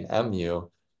lambda in Mu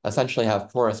essentially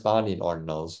have corresponding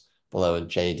ordinals below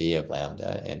Jd of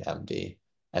lambda in Md.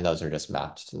 And those are just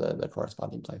mapped to the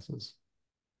corresponding places.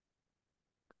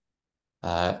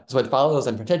 So it follows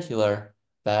in particular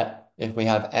that if we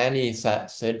have any set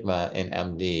sigma in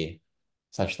Md,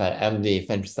 such that Md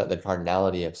thinks that the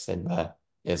cardinality of sigma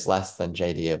is less than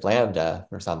Jd of lambda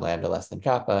for some lambda less than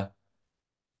kappa,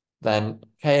 then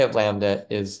K of lambda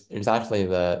is exactly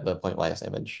the pointwise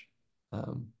image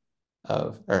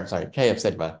K of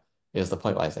sigma is the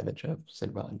pointwise image of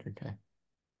sigma under K.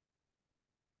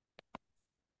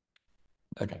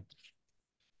 Okay.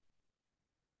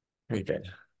 Very good.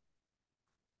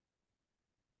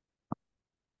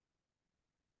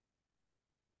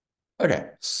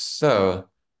 Okay, so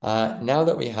now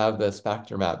that we have this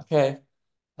factor map K,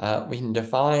 we can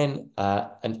define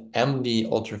an MD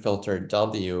ultrafilter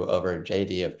W over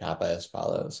JD of kappa as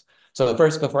follows. So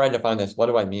first, before I define this, what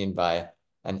do I mean by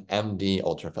an MD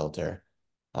ultrafilter?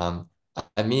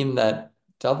 I mean that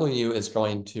W is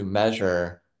going to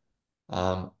measure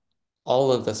all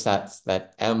of the sets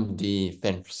that MD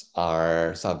thinks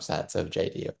are subsets of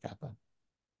JD of kappa.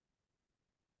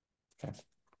 Okay.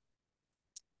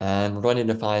 And we're going to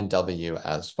define W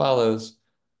as follows.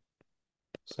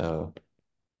 So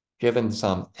given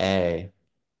some A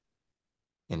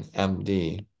in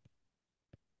MD,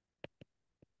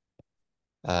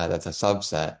 that's a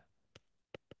subset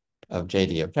of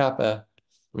JD of kappa,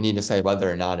 we need to say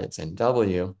whether or not it's in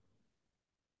W.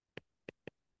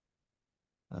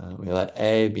 We let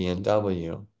A be in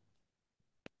W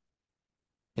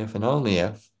if and only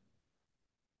if,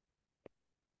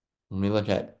 when we look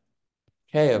at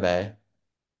K of A,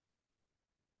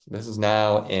 so this is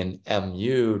now in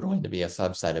Mu going to be a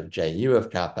subset of Ju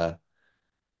of kappa,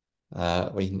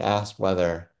 we can ask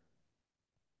whether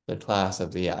the class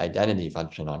of the identity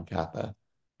function on kappa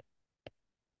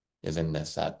is in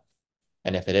this set.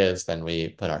 And if it is, then we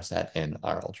put our set in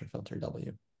our ultrafilter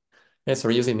W. Okay, so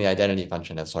we're using the identity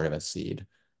function as sort of a seed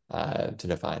to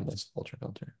define this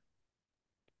ultrafilter.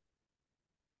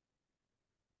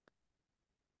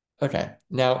 Okay,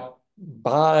 now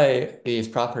by these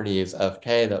properties of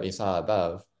K that we saw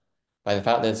above, by the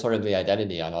fact that it's sort of the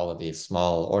identity on all of these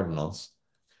small ordinals,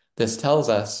 this tells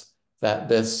us that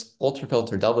this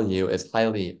ultrafilter W is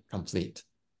highly complete.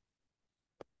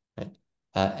 Right?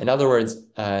 In other words,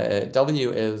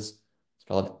 W is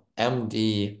called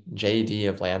MD JD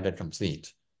of lambda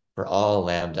complete for all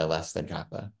lambda less than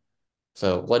kappa.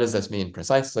 So what does this mean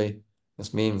precisely?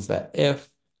 This means that if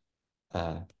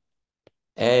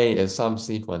A is some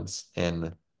sequence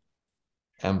in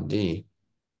MD,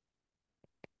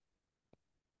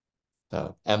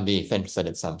 so MD thinks that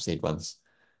it's some sequence,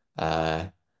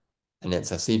 and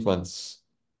it's a sequence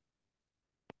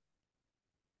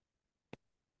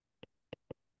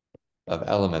of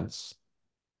elements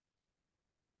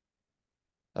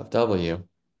of W,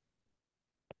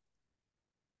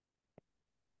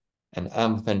 and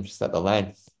M thinks that the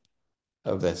length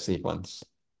of this sequence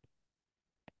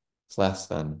is less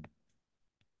than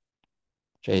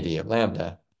JD of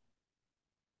lambda,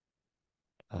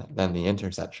 then the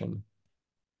intersection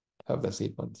of the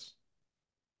sequence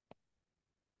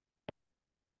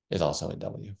is also in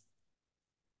W.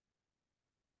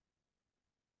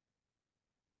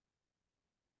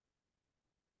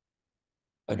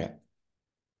 Okay,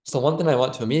 so one thing I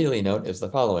want to immediately note is the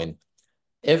following.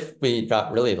 If we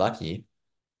got really lucky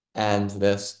and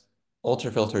this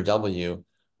ultrafilter W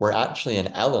were actually an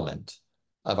element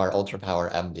of our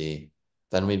ultrapower MD,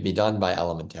 then we'd be done by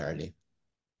elementarity.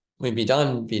 We'd be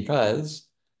done because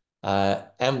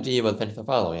MD would think the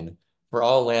following. For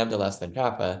all lambda less than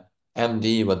kappa,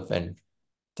 MD would think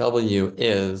W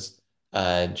is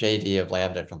JD of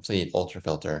lambda complete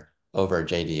ultrafilter over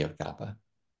JD of kappa.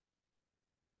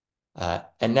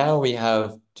 And now we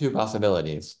have two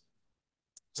possibilities.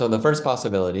 So the first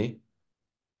possibility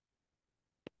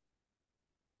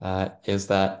is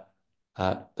that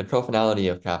the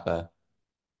cofinality of kappa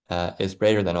is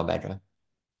greater than omega.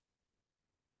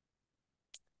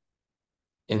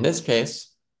 In this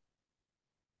case,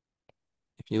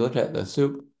 if you look at the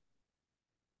soup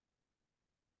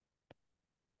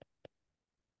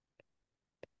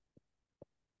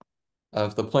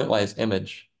of the pointwise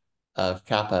image of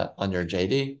kappa under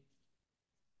JD,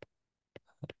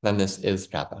 then this is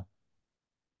kappa.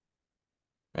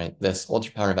 Right? This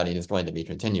ultrapower embedding is going to be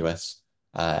continuous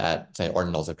at, say,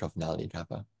 ordinals of cofinality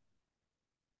kappa.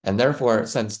 And therefore,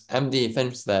 since MD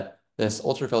thinks that this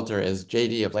ultrafilter is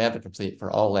JD of lambda complete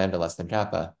for all lambda less than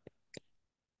kappa,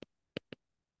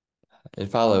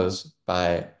 it follows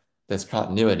by this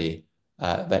continuity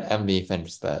that MD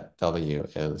thinks that W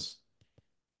is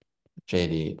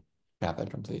JD kappa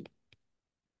complete.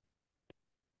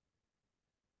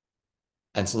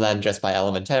 And so then just by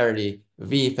elementarity,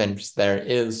 V thinks there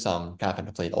is some kappa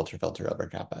complete ultrafilter over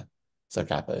kappa. So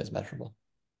kappa is measurable.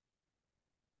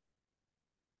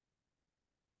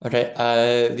 Okay,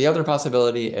 the other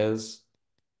possibility is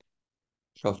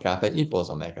both kappa equals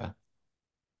omega.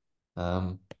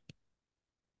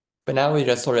 But now we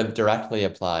just sort of directly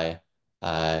apply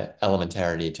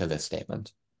elementarity to this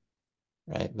statement,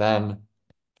 right? Then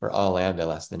for all lambda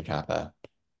less than kappa,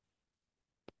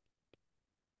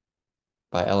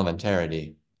 by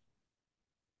elementarity,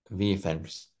 V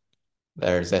thinks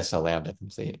there's this a lambda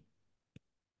complete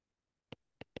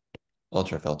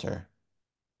ultrafilter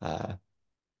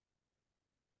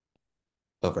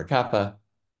over kappa.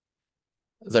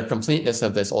 The completeness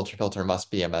of this ultrafilter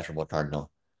must be a measurable cardinal.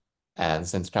 And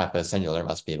since kappa is singular,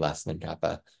 must be less than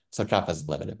kappa. So kappa is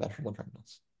the limit of measurable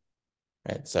cardinals,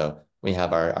 right? So we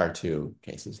have our two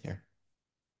cases here.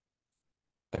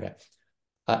 Okay.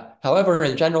 However,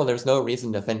 in general, there's no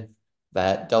reason to think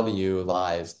that W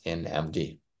lies in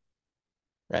MD,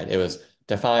 right? It was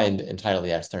defined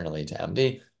entirely externally to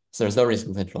MD, so there's no reason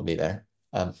to think it'll be there.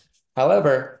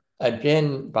 However,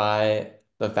 again, by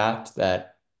the fact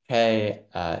that K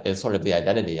is sort of the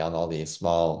identity on all these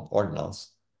small ordinals,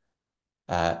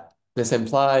 this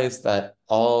implies that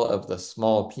all of the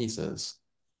small pieces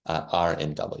are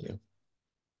in W.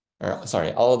 Or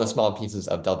sorry, all of the small pieces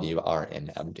of W are in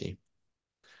MD.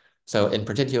 So in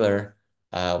particular,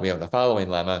 we have the following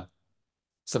lemma.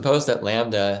 Suppose that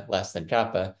lambda less than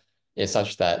kappa is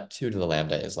such that 2 to the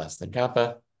lambda is less than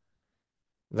kappa.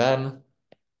 Then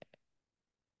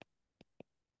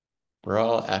for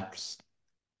all x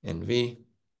in V,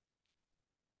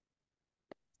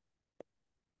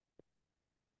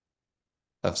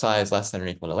 of size less than or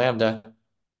equal to lambda,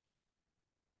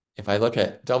 if I look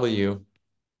at W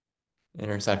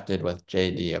intersected with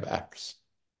JD of x,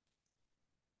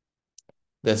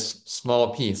 this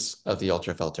small piece of the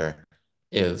ultrafilter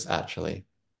is actually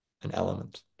an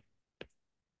element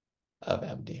of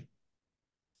MD.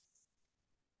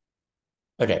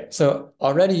 Okay, so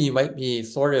already you might be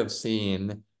sort of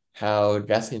seeing how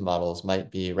guessing models might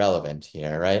be relevant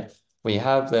here, right? We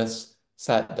have this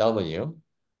set W.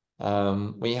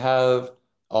 We have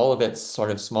all of its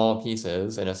sort of small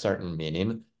pieces in a certain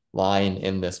meaning lying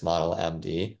in this model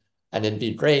MD. And it'd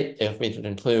be great if we could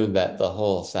conclude that the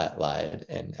whole set lied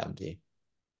in MD.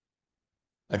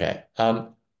 Okay,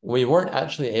 we weren't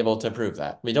actually able to prove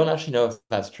that. We don't actually know if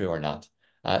that's true or not.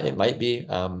 It might be.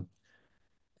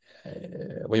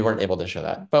 We weren't able to show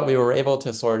that, but we were able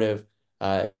to sort of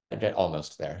get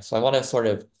almost there. So I want to sort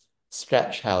of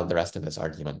sketch how the rest of this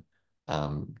argument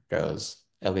goes,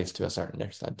 at least to a certain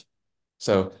extent.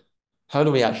 So how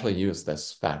do we actually use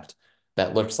this fact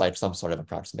that looks like some sort of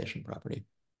approximation property?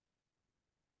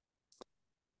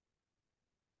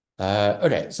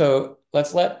 Okay, so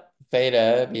let's let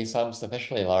theta be some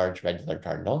sufficiently large regular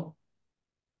cardinal.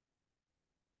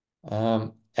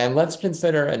 And let's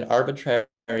consider an arbitrary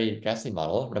guessing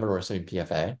model. Remember, we're assuming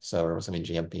PFA, so we're assuming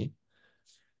GMP.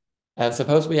 And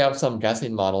suppose we have some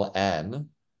guessing model N.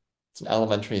 It's an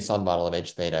elementary submodel of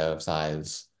H theta of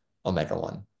size omega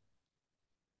 1.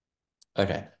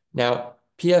 Okay, now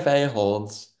PFA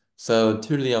holds, so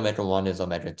 2 to the omega 1 is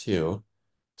omega 2.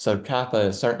 So kappa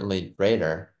is certainly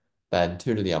greater than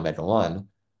 2 to the omega 1.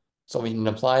 So we can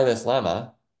apply this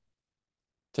lemma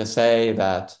to say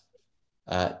that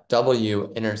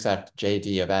W intersect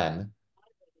JD of N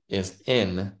is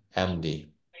in MD.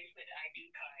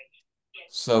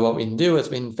 So what we can do is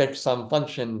we can fix some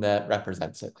function that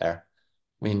represents it there.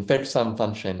 We can fix some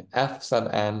function f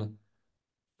sub n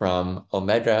from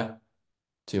omega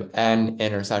to n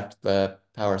intersect the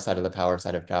power set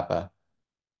of kappa,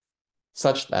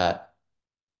 such that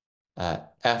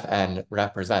Fn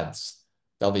represents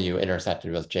W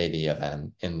intersected with JD of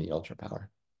n in the ultrapower.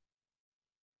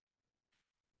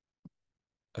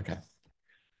 Okay.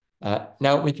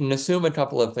 Now we can assume a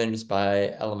couple of things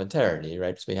by elementarity,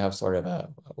 right? So we have sort of a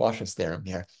Walsh's theorem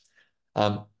here.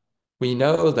 We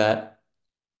know that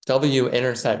W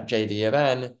intersect JD of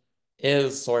n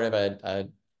is sort of a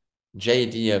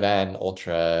JD of n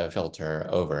ultra filter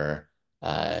over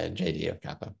JD of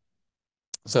kappa.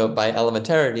 So by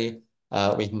elementarity,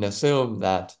 we can assume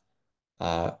that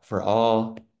for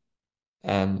all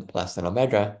n less than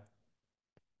omega,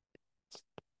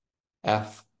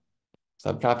 f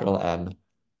subcapital N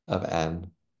of n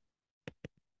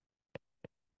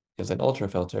is an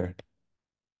ultrafilter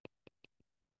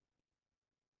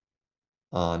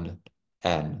on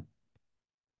N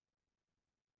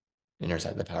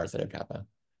intersect the power set of kappa.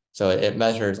 So it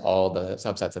measures all the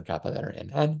subsets of kappa that are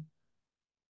in N.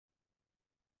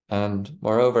 And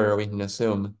moreover, we can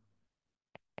assume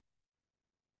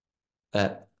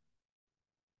that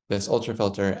this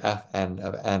ultrafilter Fn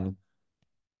of N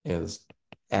is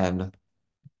N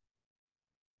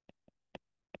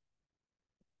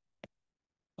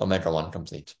omega 1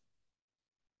 complete,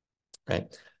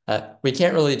 right? We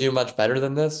can't really do much better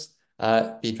than this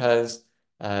because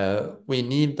we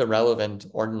need the relevant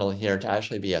ordinal here to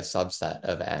actually be a subset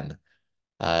of N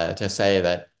to say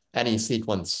that any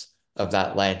sequence of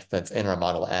that length that's in our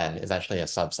model N is actually a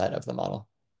subset of the model,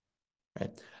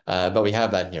 right? But we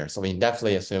have that here, so we can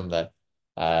definitely assume that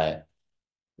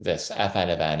this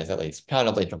Fn of N is at least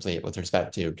countably complete with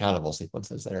respect to countable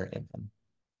sequences that are in N.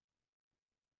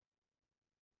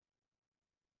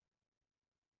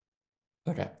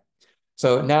 Okay,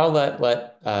 so now let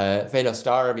theta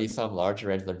star be some large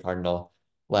irregular cardinal.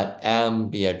 Let M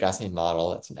be a guessing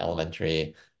model. It's an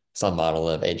elementary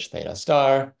submodel of H theta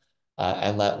star.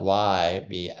 And let Y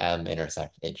be M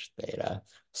intersect H theta.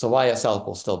 So Y itself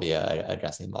will still be a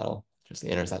guessing model, just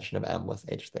the intersection of M with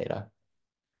H theta.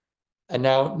 And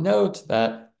now note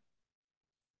that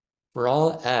for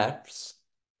all X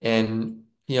in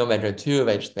P omega 2 of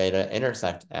H theta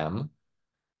intersect M,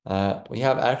 we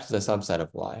have X as a subset of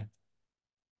Y.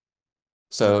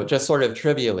 So just sort of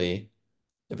trivially,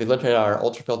 if we look at our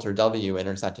ultrafilter W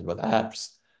intersected with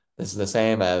X, this is the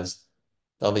same as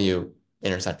W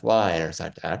intersect Y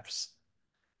intersect X.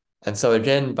 And so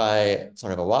again, by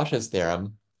sort of a Wash's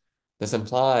theorem, this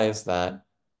implies that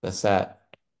the set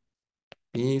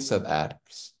B sub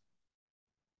X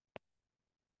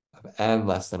of N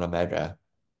less than omega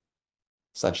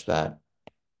such that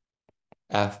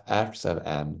Fx of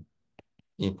N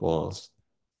equals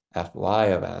Fy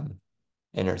of N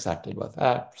intersected with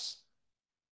X.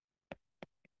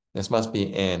 This must be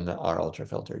in our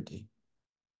ultrafilter D.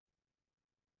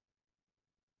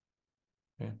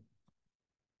 Okay.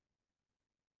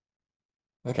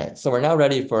 Okay, so we're now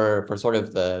ready for sort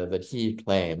of the key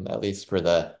claim, at least for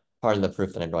the part of the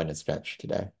proof that I'm going to sketch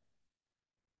today.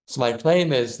 So my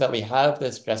claim is that we have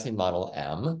this guessing model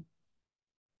M.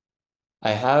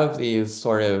 I have these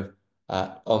sort of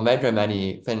omega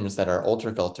many things that are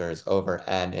ultrafilters over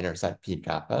N intersect P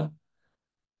kappa.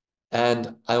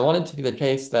 And I want it to be the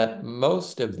case that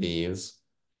most of these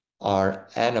are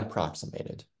N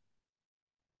approximated.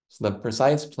 So the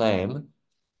precise claim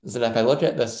is that if I look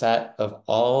at the set of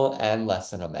all N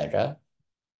less than omega,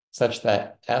 such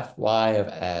that Fy of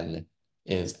N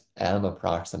is M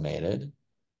approximated,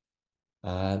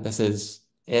 this is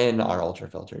in our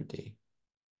ultrafilter D. In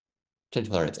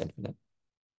particular, it's infinite.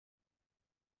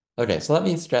 Okay, so let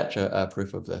me sketch a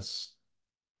proof of this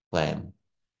claim.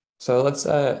 So let's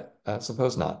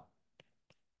suppose not.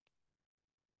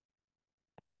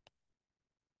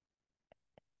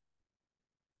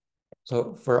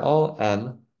 So for all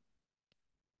N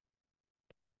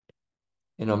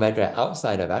in omega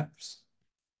outside of X,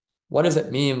 what does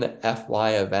it mean that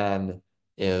Fy of N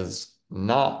is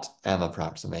not M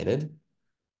approximated?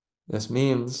 This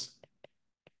means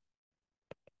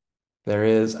there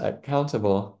is a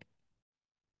countable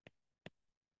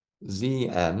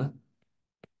Zn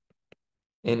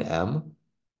in M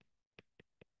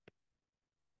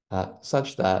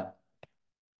such that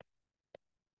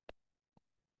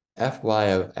Fy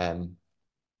of N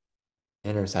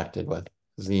intersected with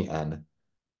Zn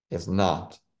is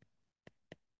not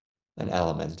an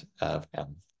element of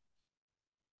M.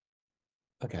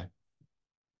 Okay.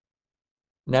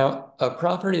 Now, a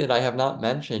property that I have not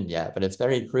mentioned yet, but it's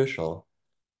very crucial,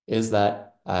 is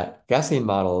that guessing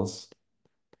models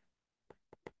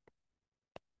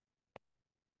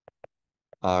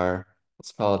are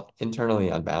what's called internally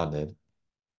unbounded.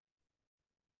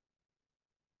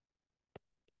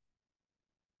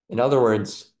 In other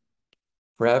words,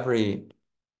 for every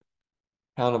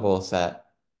countable set,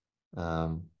 I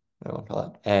will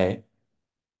call it A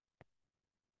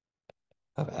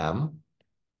of M,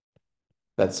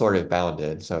 that's sort of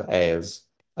bounded. So A is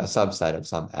a subset of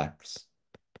some X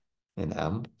in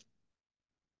M.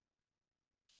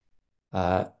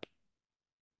 There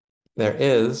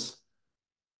is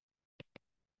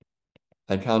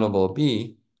a countable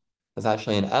B that's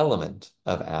actually an element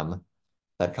of M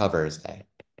that covers A.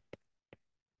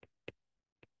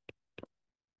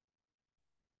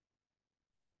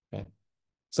 Okay.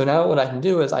 So now what I can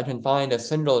do is I can find a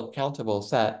single countable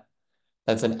set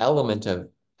that's an element of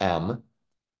M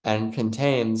and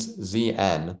contains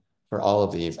Zn for all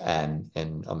of these n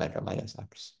in omega minus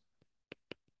x.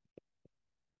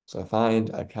 So find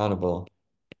a countable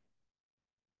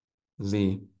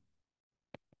z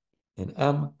in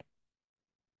M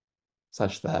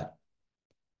such that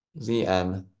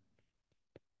Zn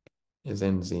is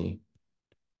in Z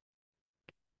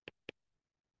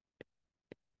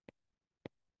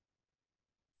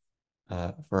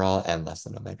for all n less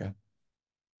than omega.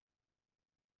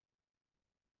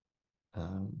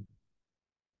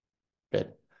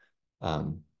 Good.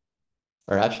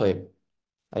 Or actually,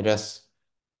 I guess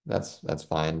that's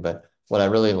fine. But what I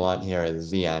really want here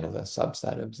is Zn is a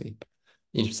subset of Z.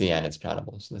 Each Zn is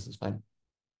countable, so this is fine.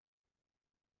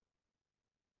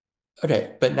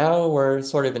 Okay, but now we're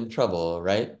sort of in trouble,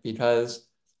 right? Because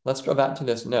let's go back to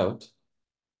this note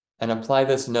and apply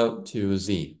this note to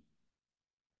Z.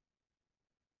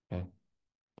 Okay.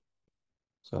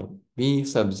 So B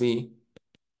sub Z,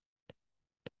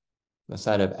 the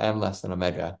set of m less than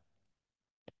omega,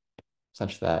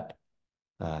 such that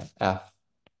f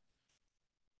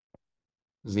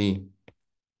z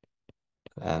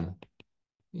of n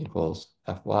equals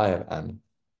fy of n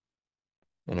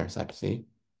intersect Z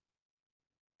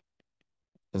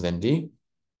is in D.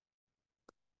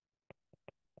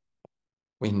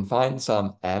 We can find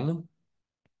some n,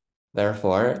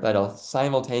 therefore, that'll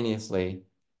simultaneously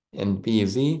in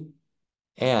BZ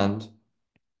and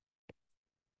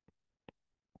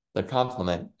the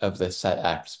complement of this set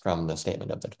X from the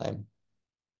statement of the claim.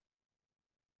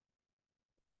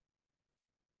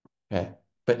 Okay,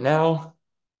 but now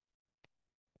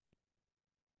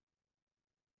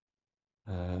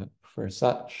for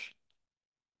such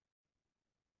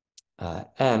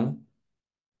n,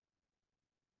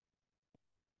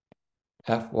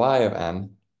 fy of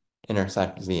n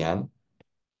intersect Zn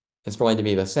is going to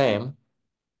be the same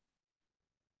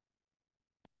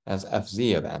as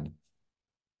fz of n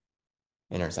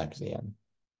intersect Zn.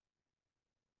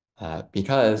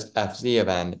 Because fz of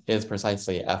n is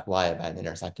precisely fy of n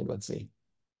intersected with Z.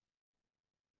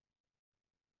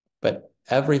 But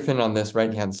everything on this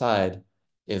right-hand side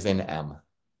is in M,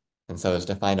 and so is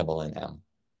definable in M.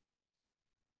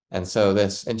 And so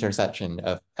this intersection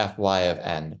of fy of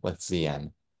n with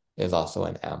Zn is also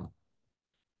in M.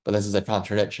 But this is a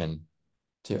contradiction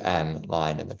to n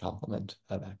lying in the complement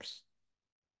of X.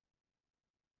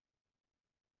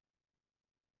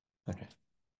 Okay.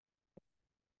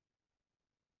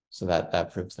 So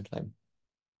that proves the claim.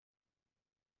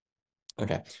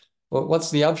 Okay. Well,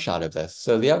 what's the upshot of this?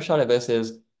 So the upshot of this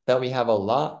is that we have a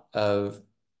lot of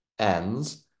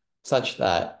n's such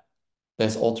that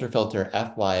this ultrafilter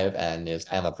fy of n is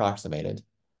M approximated.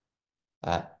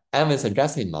 M is a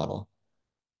guessing model.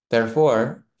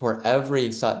 Therefore, for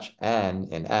every such n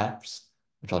in X,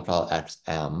 which I'll call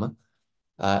xm,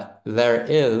 there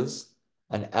is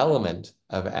an element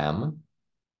of M,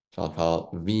 which I'll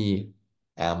call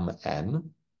vmn,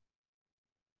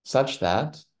 such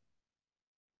that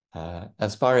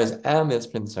as far as M is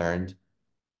concerned,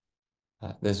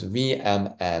 this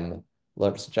vmn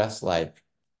looks just like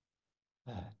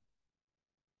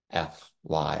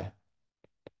fy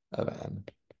of n.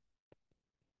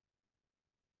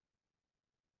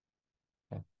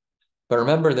 Okay. But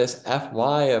remember, this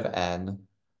fy of n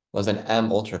was an M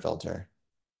ultrafilter.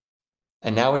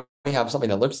 And now we have something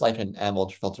that looks like an M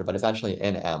ultrafilter, but it's actually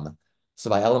in M. So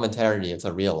by elementarity, it's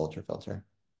a real ultrafilter.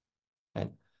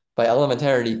 Right? By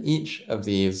elementarity, each of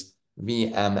these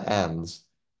VMNs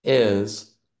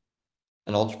is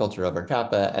an ultrafilter over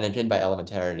kappa, and again by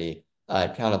elementarity, a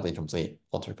countably complete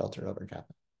ultrafilter over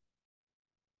kappa.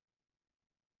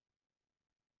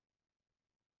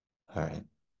 All right.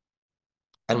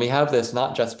 And we have this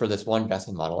not just for this one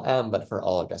guessing model M, but for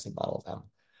all guessing models M.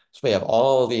 So we have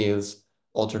all these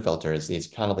ultrafilters,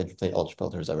 these countably complete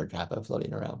ultrafilters over kappa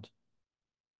floating around.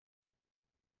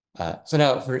 So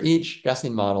now for each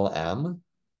guessing model M,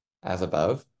 as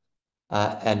above,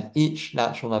 and each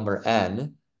natural number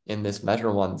n in this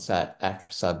measure one set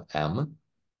X sub M,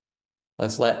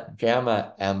 let's let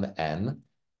gamma mn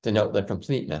denote the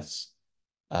completeness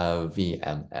of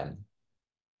VMN.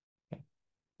 Okay.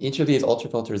 Each of these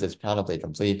ultrafilters is countably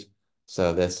complete,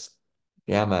 so this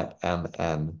gamma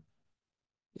mn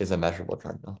is a measurable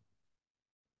cardinal.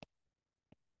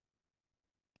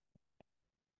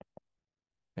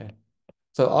 Okay.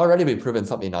 So already we've proven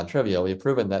something non-trivial. We've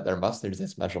proven that there must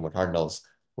exist measurable cardinals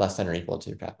less than or equal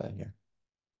to kappa here.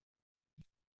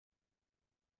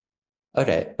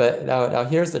 Okay, but now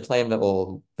here's the claim that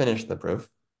will finish the proof.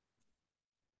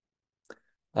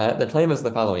 The claim is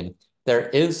the following. There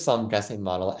is some guessing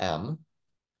model M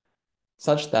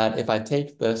such that if I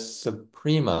take the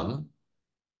supremum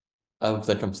of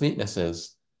the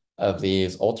completenesses of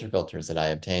these ultrafilters that I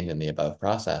obtained in the above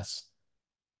process,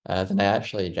 then I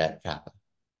actually get kappa.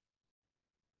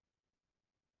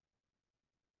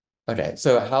 Okay,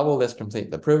 so how will this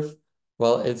complete the proof?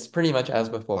 Well, it's pretty much as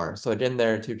before. So again,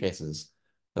 there are two cases.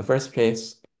 The first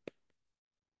case,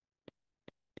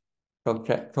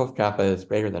 proof kappa is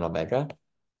greater than omega,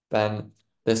 then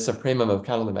this supremum of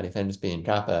countably many things being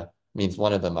kappa means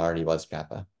one of them already was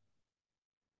kappa.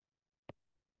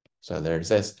 So there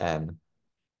exists n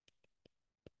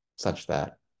such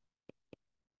that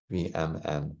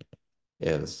VMN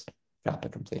is kappa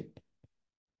complete.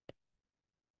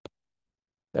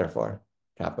 Therefore,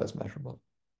 kappa is measurable.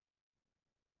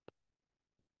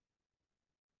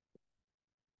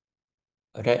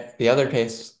 Okay, the other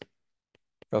case,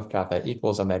 proof kappa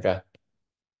equals omega.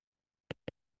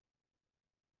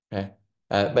 Okay,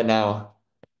 but now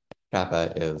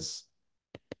kappa is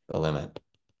the limit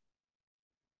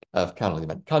of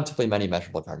countably many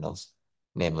measurable cardinals,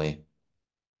 namely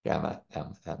gamma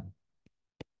m n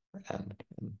or n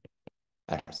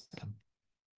x m.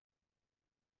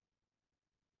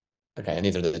 Okay, and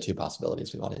these are the two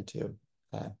possibilities we wanted to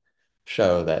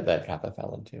show that kappa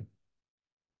fell into.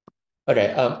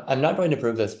 Okay, I'm not going to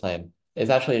prove this claim.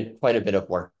 It's actually quite a bit of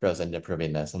work goes into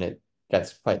proving this, and it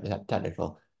gets quite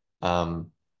technical.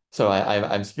 So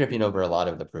I'm skipping over a lot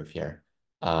of the proof here.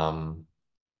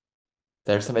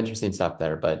 There's some interesting stuff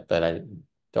there, but I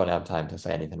don't have time to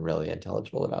say anything really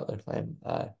intelligible about the claim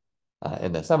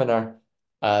in the seminar.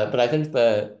 But I think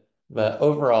the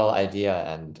overall idea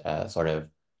and sort of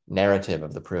narrative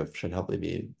of the proof should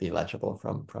hopefully be legible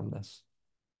from this.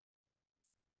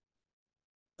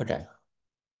 Okay.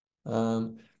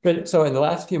 Good. So in the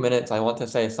last few minutes, I want to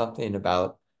say something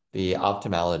about the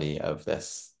optimality of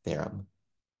this theorem.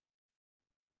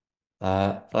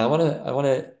 And I want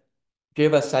to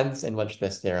give a sense in which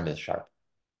this theorem is sharp.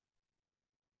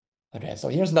 Okay, so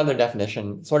here's another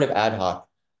definition, sort of ad hoc.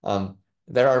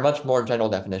 There are much more general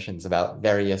definitions about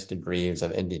various degrees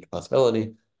of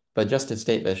indecomposability, but just to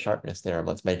state the sharpness theorem,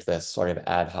 let's make this sort of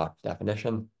ad hoc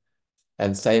definition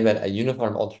and say that a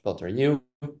uniform ultrafilter U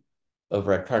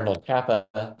over a cardinal kappa,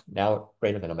 now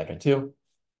greater than omega 2,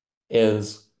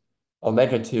 is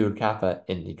omega 2 kappa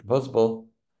indecomposable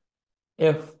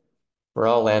if, for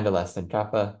all lambda less than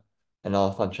kappa and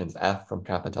all functions f from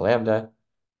kappa to lambda,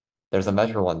 there's a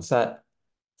measure one set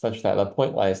such that the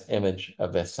pointwise image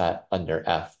of this set under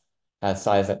f has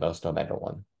size at most omega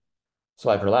 1. So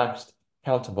I've relaxed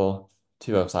countable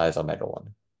to of size omega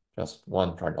 1, just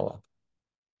one cardinal up.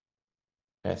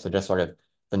 Okay, so just sort of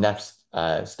the next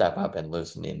step up in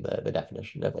loosening the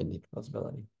definition of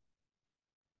indecomposability.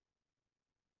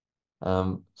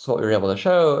 So what we were able to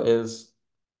show is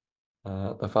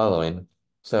the following.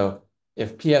 So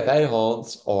if PFA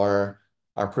holds, or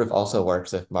our proof also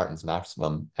works if Martin's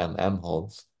maximum MM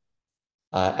holds,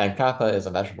 and kappa is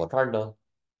a measurable cardinal,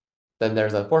 then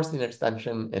there's a forcing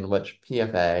extension in which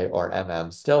PFA or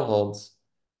MM still holds.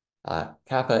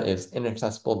 Kappa is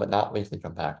inaccessible but not weakly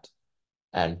compact,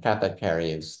 and kappa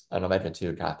carries an omega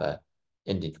 2 kappa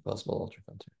indecomposable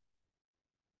ultrafilter.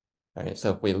 All right,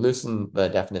 so if we loosen the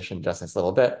definition just this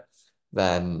little bit,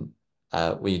 then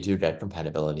we do get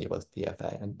compatibility with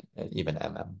PFA and even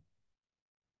MM.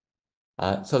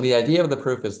 So the idea of the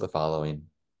proof is the following.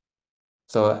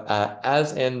 So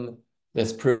as in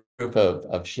this proof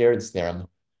of Sheard's theorem,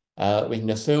 we can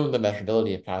assume the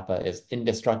measurability of kappa is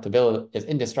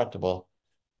indestructible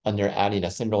under adding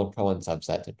a single Cohen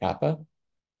subset to kappa.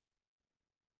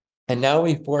 And now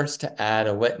we force to add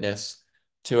a witness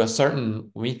to a certain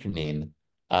weakening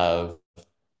of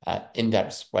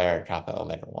index square kappa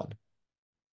omega 1.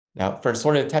 Now, for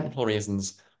sort of technical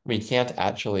reasons, we can't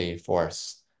actually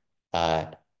force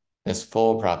this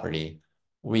full property.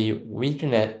 We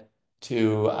weaken it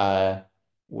to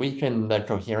weaken the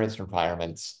coherence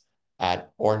requirements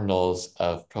at ordinals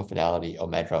of cofinality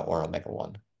omega or omega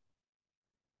 1.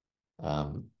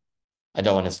 I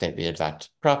don't want to state the exact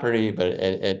property, but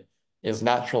it is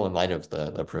natural in light of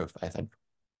the proof, I think.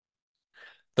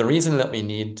 The reason that we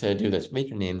need to do this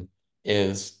weakening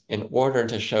is in order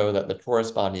to show that the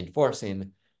corresponding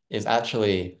forcing is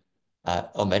actually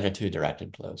omega 2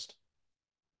 directed closed.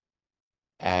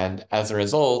 And as a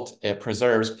result, it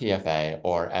preserves PFA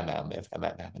or MM if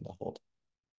MM happen to hold.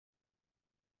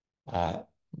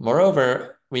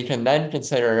 Moreover, we can then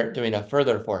consider doing a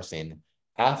further forcing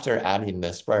after adding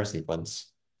this square sequence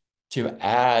to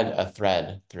add a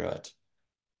thread through it,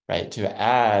 right? To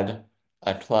add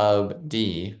a club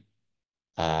D,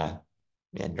 and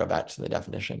go back to the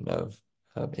definition of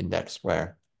index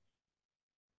square.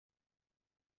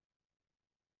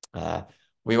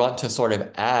 We want to sort of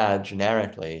add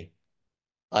generically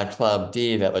a club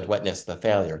D that would witness the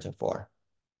failure to 4.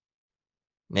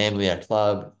 Namely, a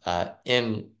club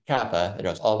in kappa that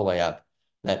goes all the way up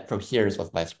that coheres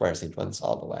with my square sequence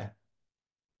all the way.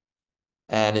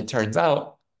 And it turns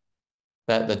out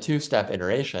that the two-step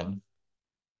iteration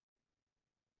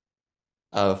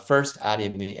of first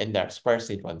adding the index square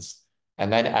sequence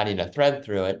and then adding a thread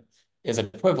through it is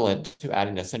equivalent to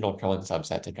adding a single Cohen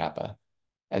subset to kappa.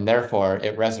 And therefore,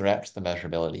 it resurrects the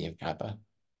measurability of kappa.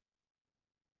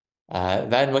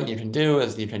 Then what you can do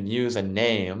is you can use a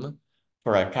name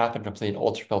for a kappa-complete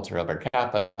ultrafilter over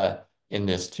kappa in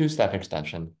this two-step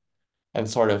extension and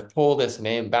sort of pull this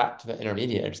name back to the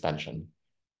intermediate extension.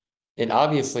 It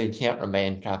obviously can't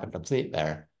remain kappa-complete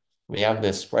there. We have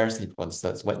this square sequence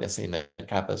that's witnessing that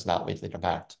kappa is not weakly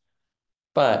compact.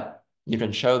 But you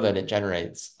can show that it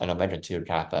generates an omega-2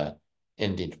 kappa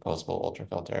indecomposable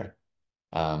ultrafilter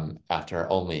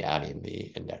after only adding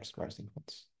the index square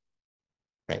sequence.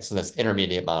 Right, so this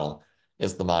intermediate model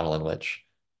is the model in which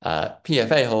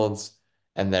PFA holds,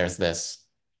 and there's this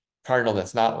cardinal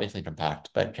that's not weakly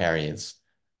compact, but carries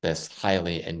this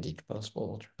highly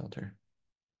indecomposable ultrafilter.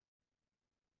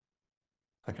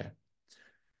 Okay.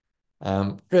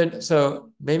 Good.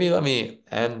 So maybe let me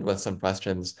end with some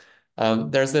questions.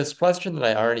 There's this question that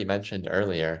I already mentioned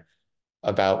earlier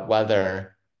about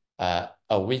whether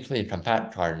a weakly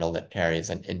compact cardinal that carries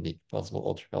an indecomposable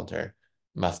ultrafilter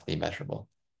must be measurable.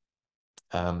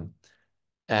 And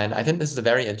I think this is a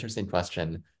very interesting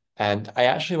question. And I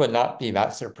actually would not be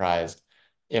that surprised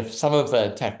if some of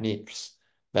the techniques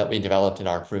that we developed in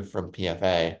our proof from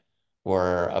PFA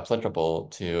were applicable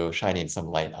to shining some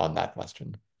light on that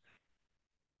question.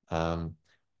 But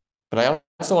I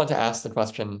also want to ask the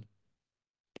question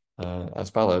as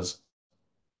follows.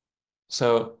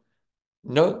 So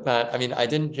note that, I mean, I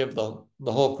didn't give the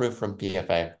whole proof from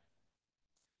PFA,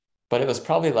 but it was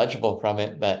probably legible from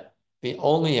it that the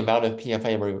only amount of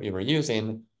PFA we were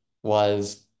using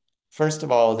was, first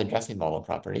of all, the dressing model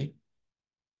property.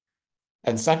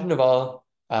 And second of all,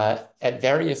 at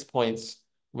various points,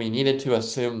 we needed to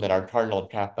assume that our cardinal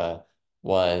kappa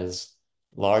was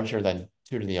larger than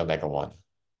 2 to the omega 1.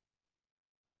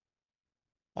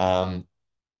 And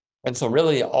so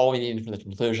really all we needed for the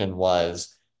conclusion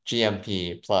was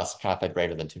GMP plus kappa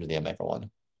greater than 2 to the omega 1.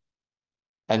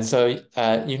 And so you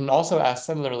can also ask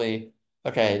similarly,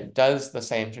 okay, does the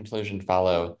same conclusion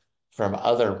follow from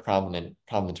other prominent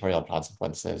combinatorial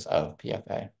consequences of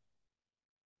PFA?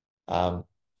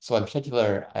 So in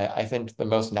particular, I think the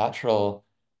most natural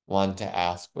one to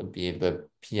ask would be the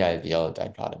p-ideal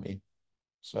dichotomy.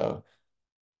 So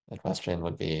the question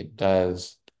would be,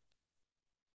 does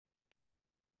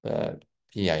the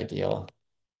p-ideal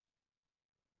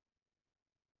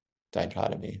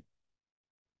dichotomy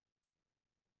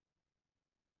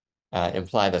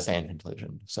imply the same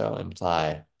conclusion? So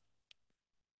imply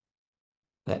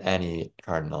that any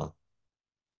cardinal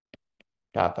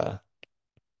kappa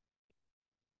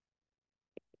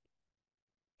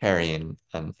carrying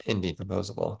an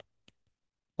indecomposable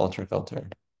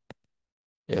ultrafilter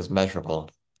is measurable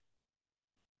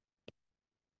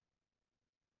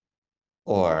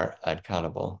or a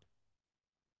countable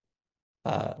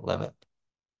limit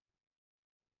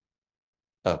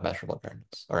of measurable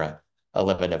occurrence, or a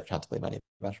limit of countably many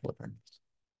measurable occurrence.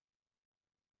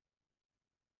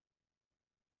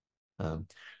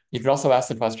 You could also ask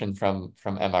the question from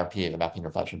MRP, the mapping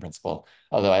reflection principle,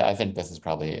 although I think this is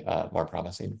probably more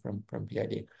promising from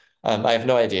PID. I have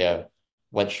no idea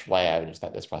which way I would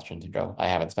expect this question to go. I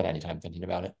haven't spent any time thinking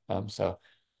about it. So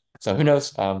who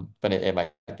knows, but it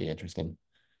might be interesting.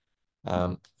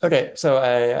 Okay, so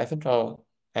I think I'll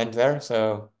end there.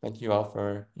 So thank you all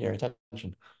for your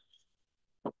attention.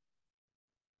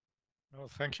 Well,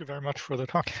 thank you very much for the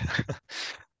talk.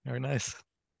 Very nice.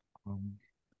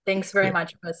 Thanks very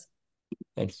much, Chris.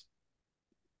 Thanks.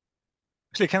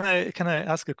 Actually, can I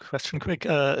ask a question quick? Yeah,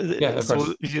 of course.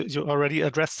 So you already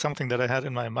addressed something that I had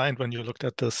in my mind when you looked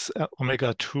at this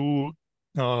omega-2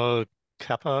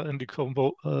 kappa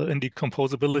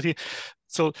indecomposability.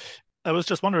 So I was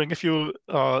just wondering if you,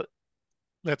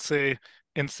 let's say,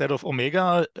 instead of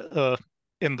omega,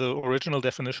 in the original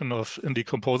definition of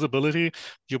indecomposability,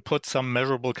 you put some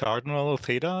measurable cardinal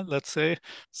theta, let's say.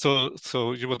 So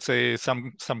you would say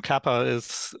some kappa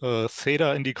is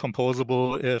theta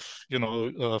indecomposable if, you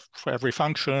know, for every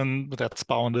function that's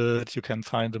bounded, you can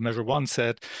find the measure one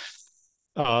set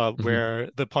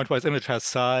where the pointwise image has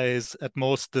size at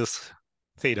most this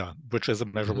theta, which is a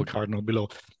measurable cardinal below.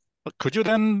 Could you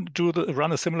then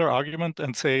run a similar argument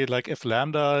and say, like, if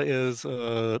lambda is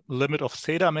a limit of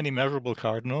theta many measurable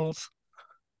cardinals,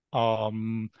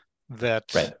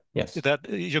 that Right. Yes. that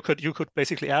you could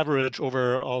basically average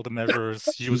over all the measures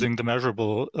using the measure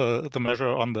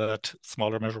on that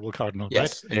smaller measurable cardinal,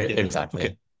 Yes, right? Yeah. exactly.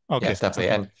 Okay. Okay. Yes,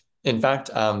 definitely. Okay. And in fact,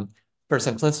 for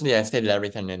simplicity, I stated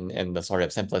everything in the sort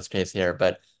of simplest case here,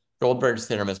 but Goldberg's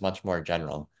theorem is much more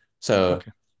general. So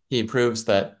Okay. he proves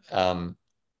that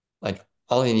like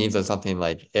all he needs is something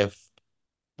like if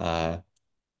let's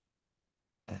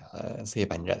see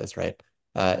if I can get this right.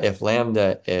 If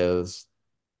lambda is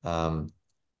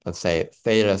let's say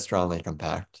theta strongly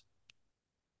compact,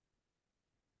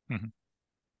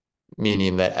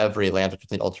 meaning that every lambda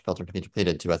complete ultrafilter can be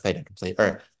completed to a theta complete,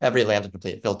 or every lambda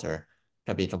complete filter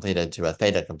can be completed to a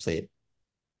theta complete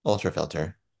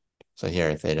ultrafilter. So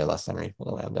here theta less than or equal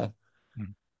to lambda.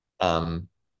 Um,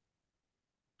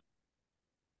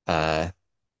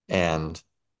 and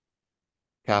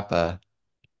kappa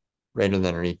greater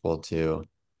than or equal to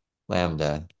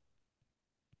lambda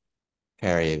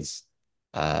carries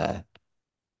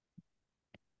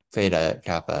theta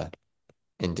kappa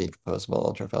in decomposable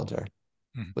ultrafilter,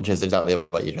 which is exactly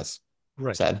what you just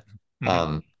said.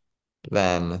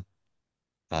 Then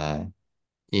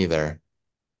either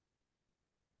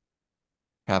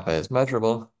kappa is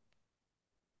measurable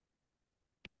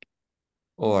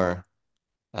or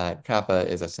kappa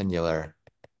is a singular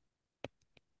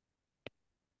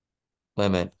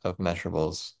limit of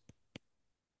measurables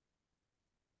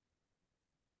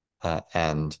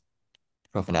and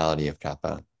profanality of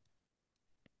kappa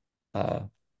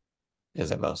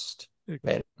is at most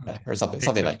beta, or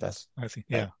something like this. I see.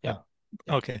 Right? Yeah.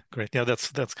 Okay, great. Yeah,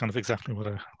 that's kind of exactly what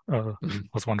I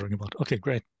was wondering about. Okay,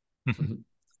 great.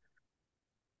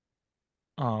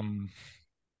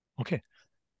 Okay.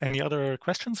 Any other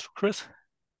questions for Chris?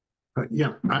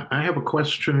 Yeah, I have a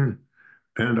question,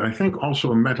 and I think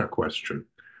also a meta question.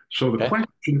 So the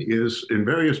question is, in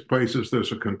various places,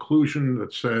 there's a conclusion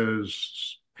that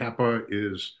says kappa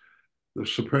is the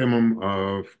supremum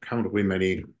of countably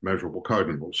many measurable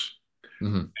cardinals.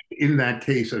 In that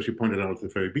case, as you pointed out at the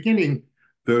very beginning,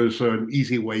 there's an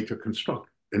easy way to construct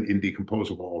an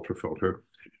indecomposable ultrafilter.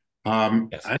 I'm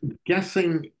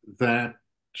guessing that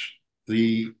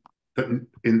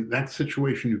in that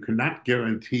situation you cannot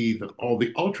guarantee that all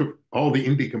the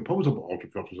indecomposable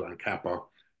ultrafilters on kappa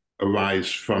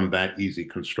arise from that easy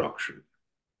construction.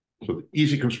 So the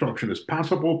easy construction is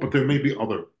possible, but there may be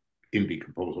other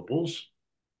indecomposables.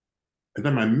 And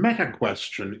then my meta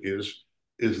question is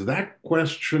that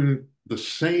question the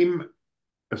same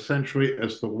essentially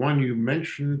as the one you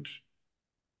mentioned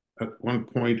at one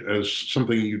point as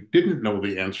something you didn't know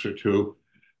the answer to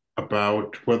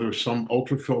about whether some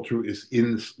ultrafilter is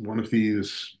in one of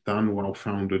these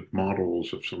non-well-founded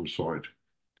models of some sort.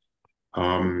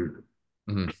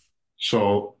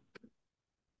 So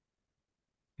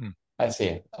I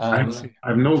see. I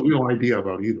have no real idea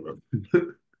about either of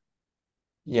them.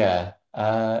 Yeah.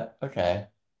 Okay.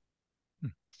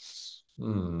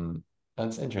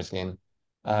 That's interesting.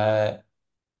 I've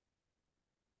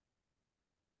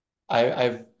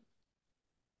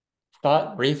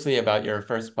thought briefly about your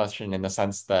first question in the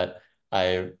sense that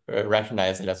I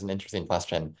recognize it as an interesting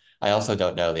question. I also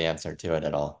don't know the answer to it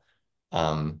at all.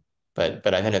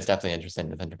 But I think it's definitely interesting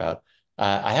to think about.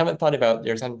 I haven't thought about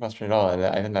your second question at all, and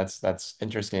I think that's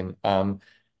interesting. I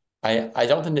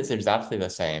don't think it's exactly the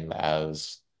same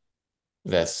as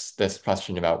this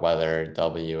question about whether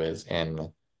W is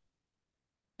in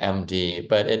MD,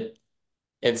 but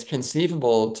it's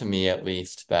conceivable to me at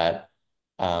least that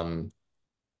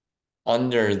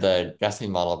under the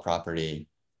guessing model property,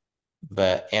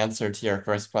 the answer to your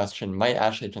first question might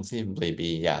actually conceivably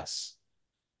be yes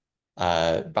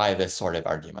by this sort of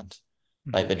argument.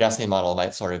 Like the guessing model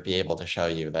might sort of be able to show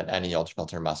you that any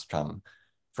ultrafilter must come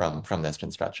from this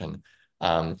construction.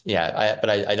 But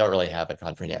I don't really have a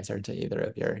concrete answer to either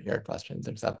of your questions,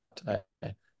 except I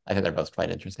think they're both quite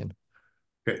interesting.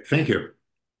 Okay, thank you.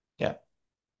 Yeah.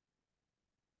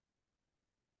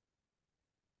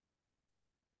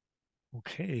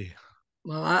 Okay.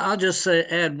 Well, I'll just say,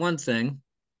 add one thing,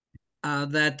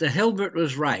 that Hilbert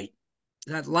was right,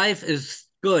 that life is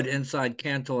good inside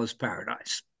Cantor's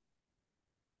paradise.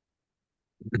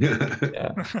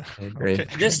 Yeah, I agree.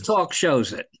 Okay. This talk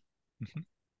shows it.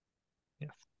 Yeah.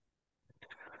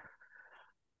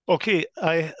 Okay,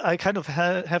 I kind of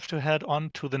have to head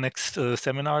on to the next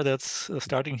seminar that's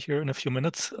starting here in a few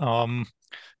minutes.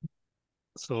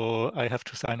 So I have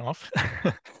to sign off.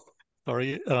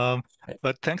 Sorry.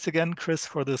 But thanks again, Chris,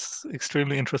 for this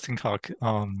extremely interesting talk.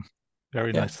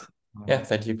 Very nice. Yeah,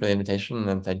 thank you for the invitation,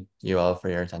 and thank you all for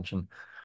your attention.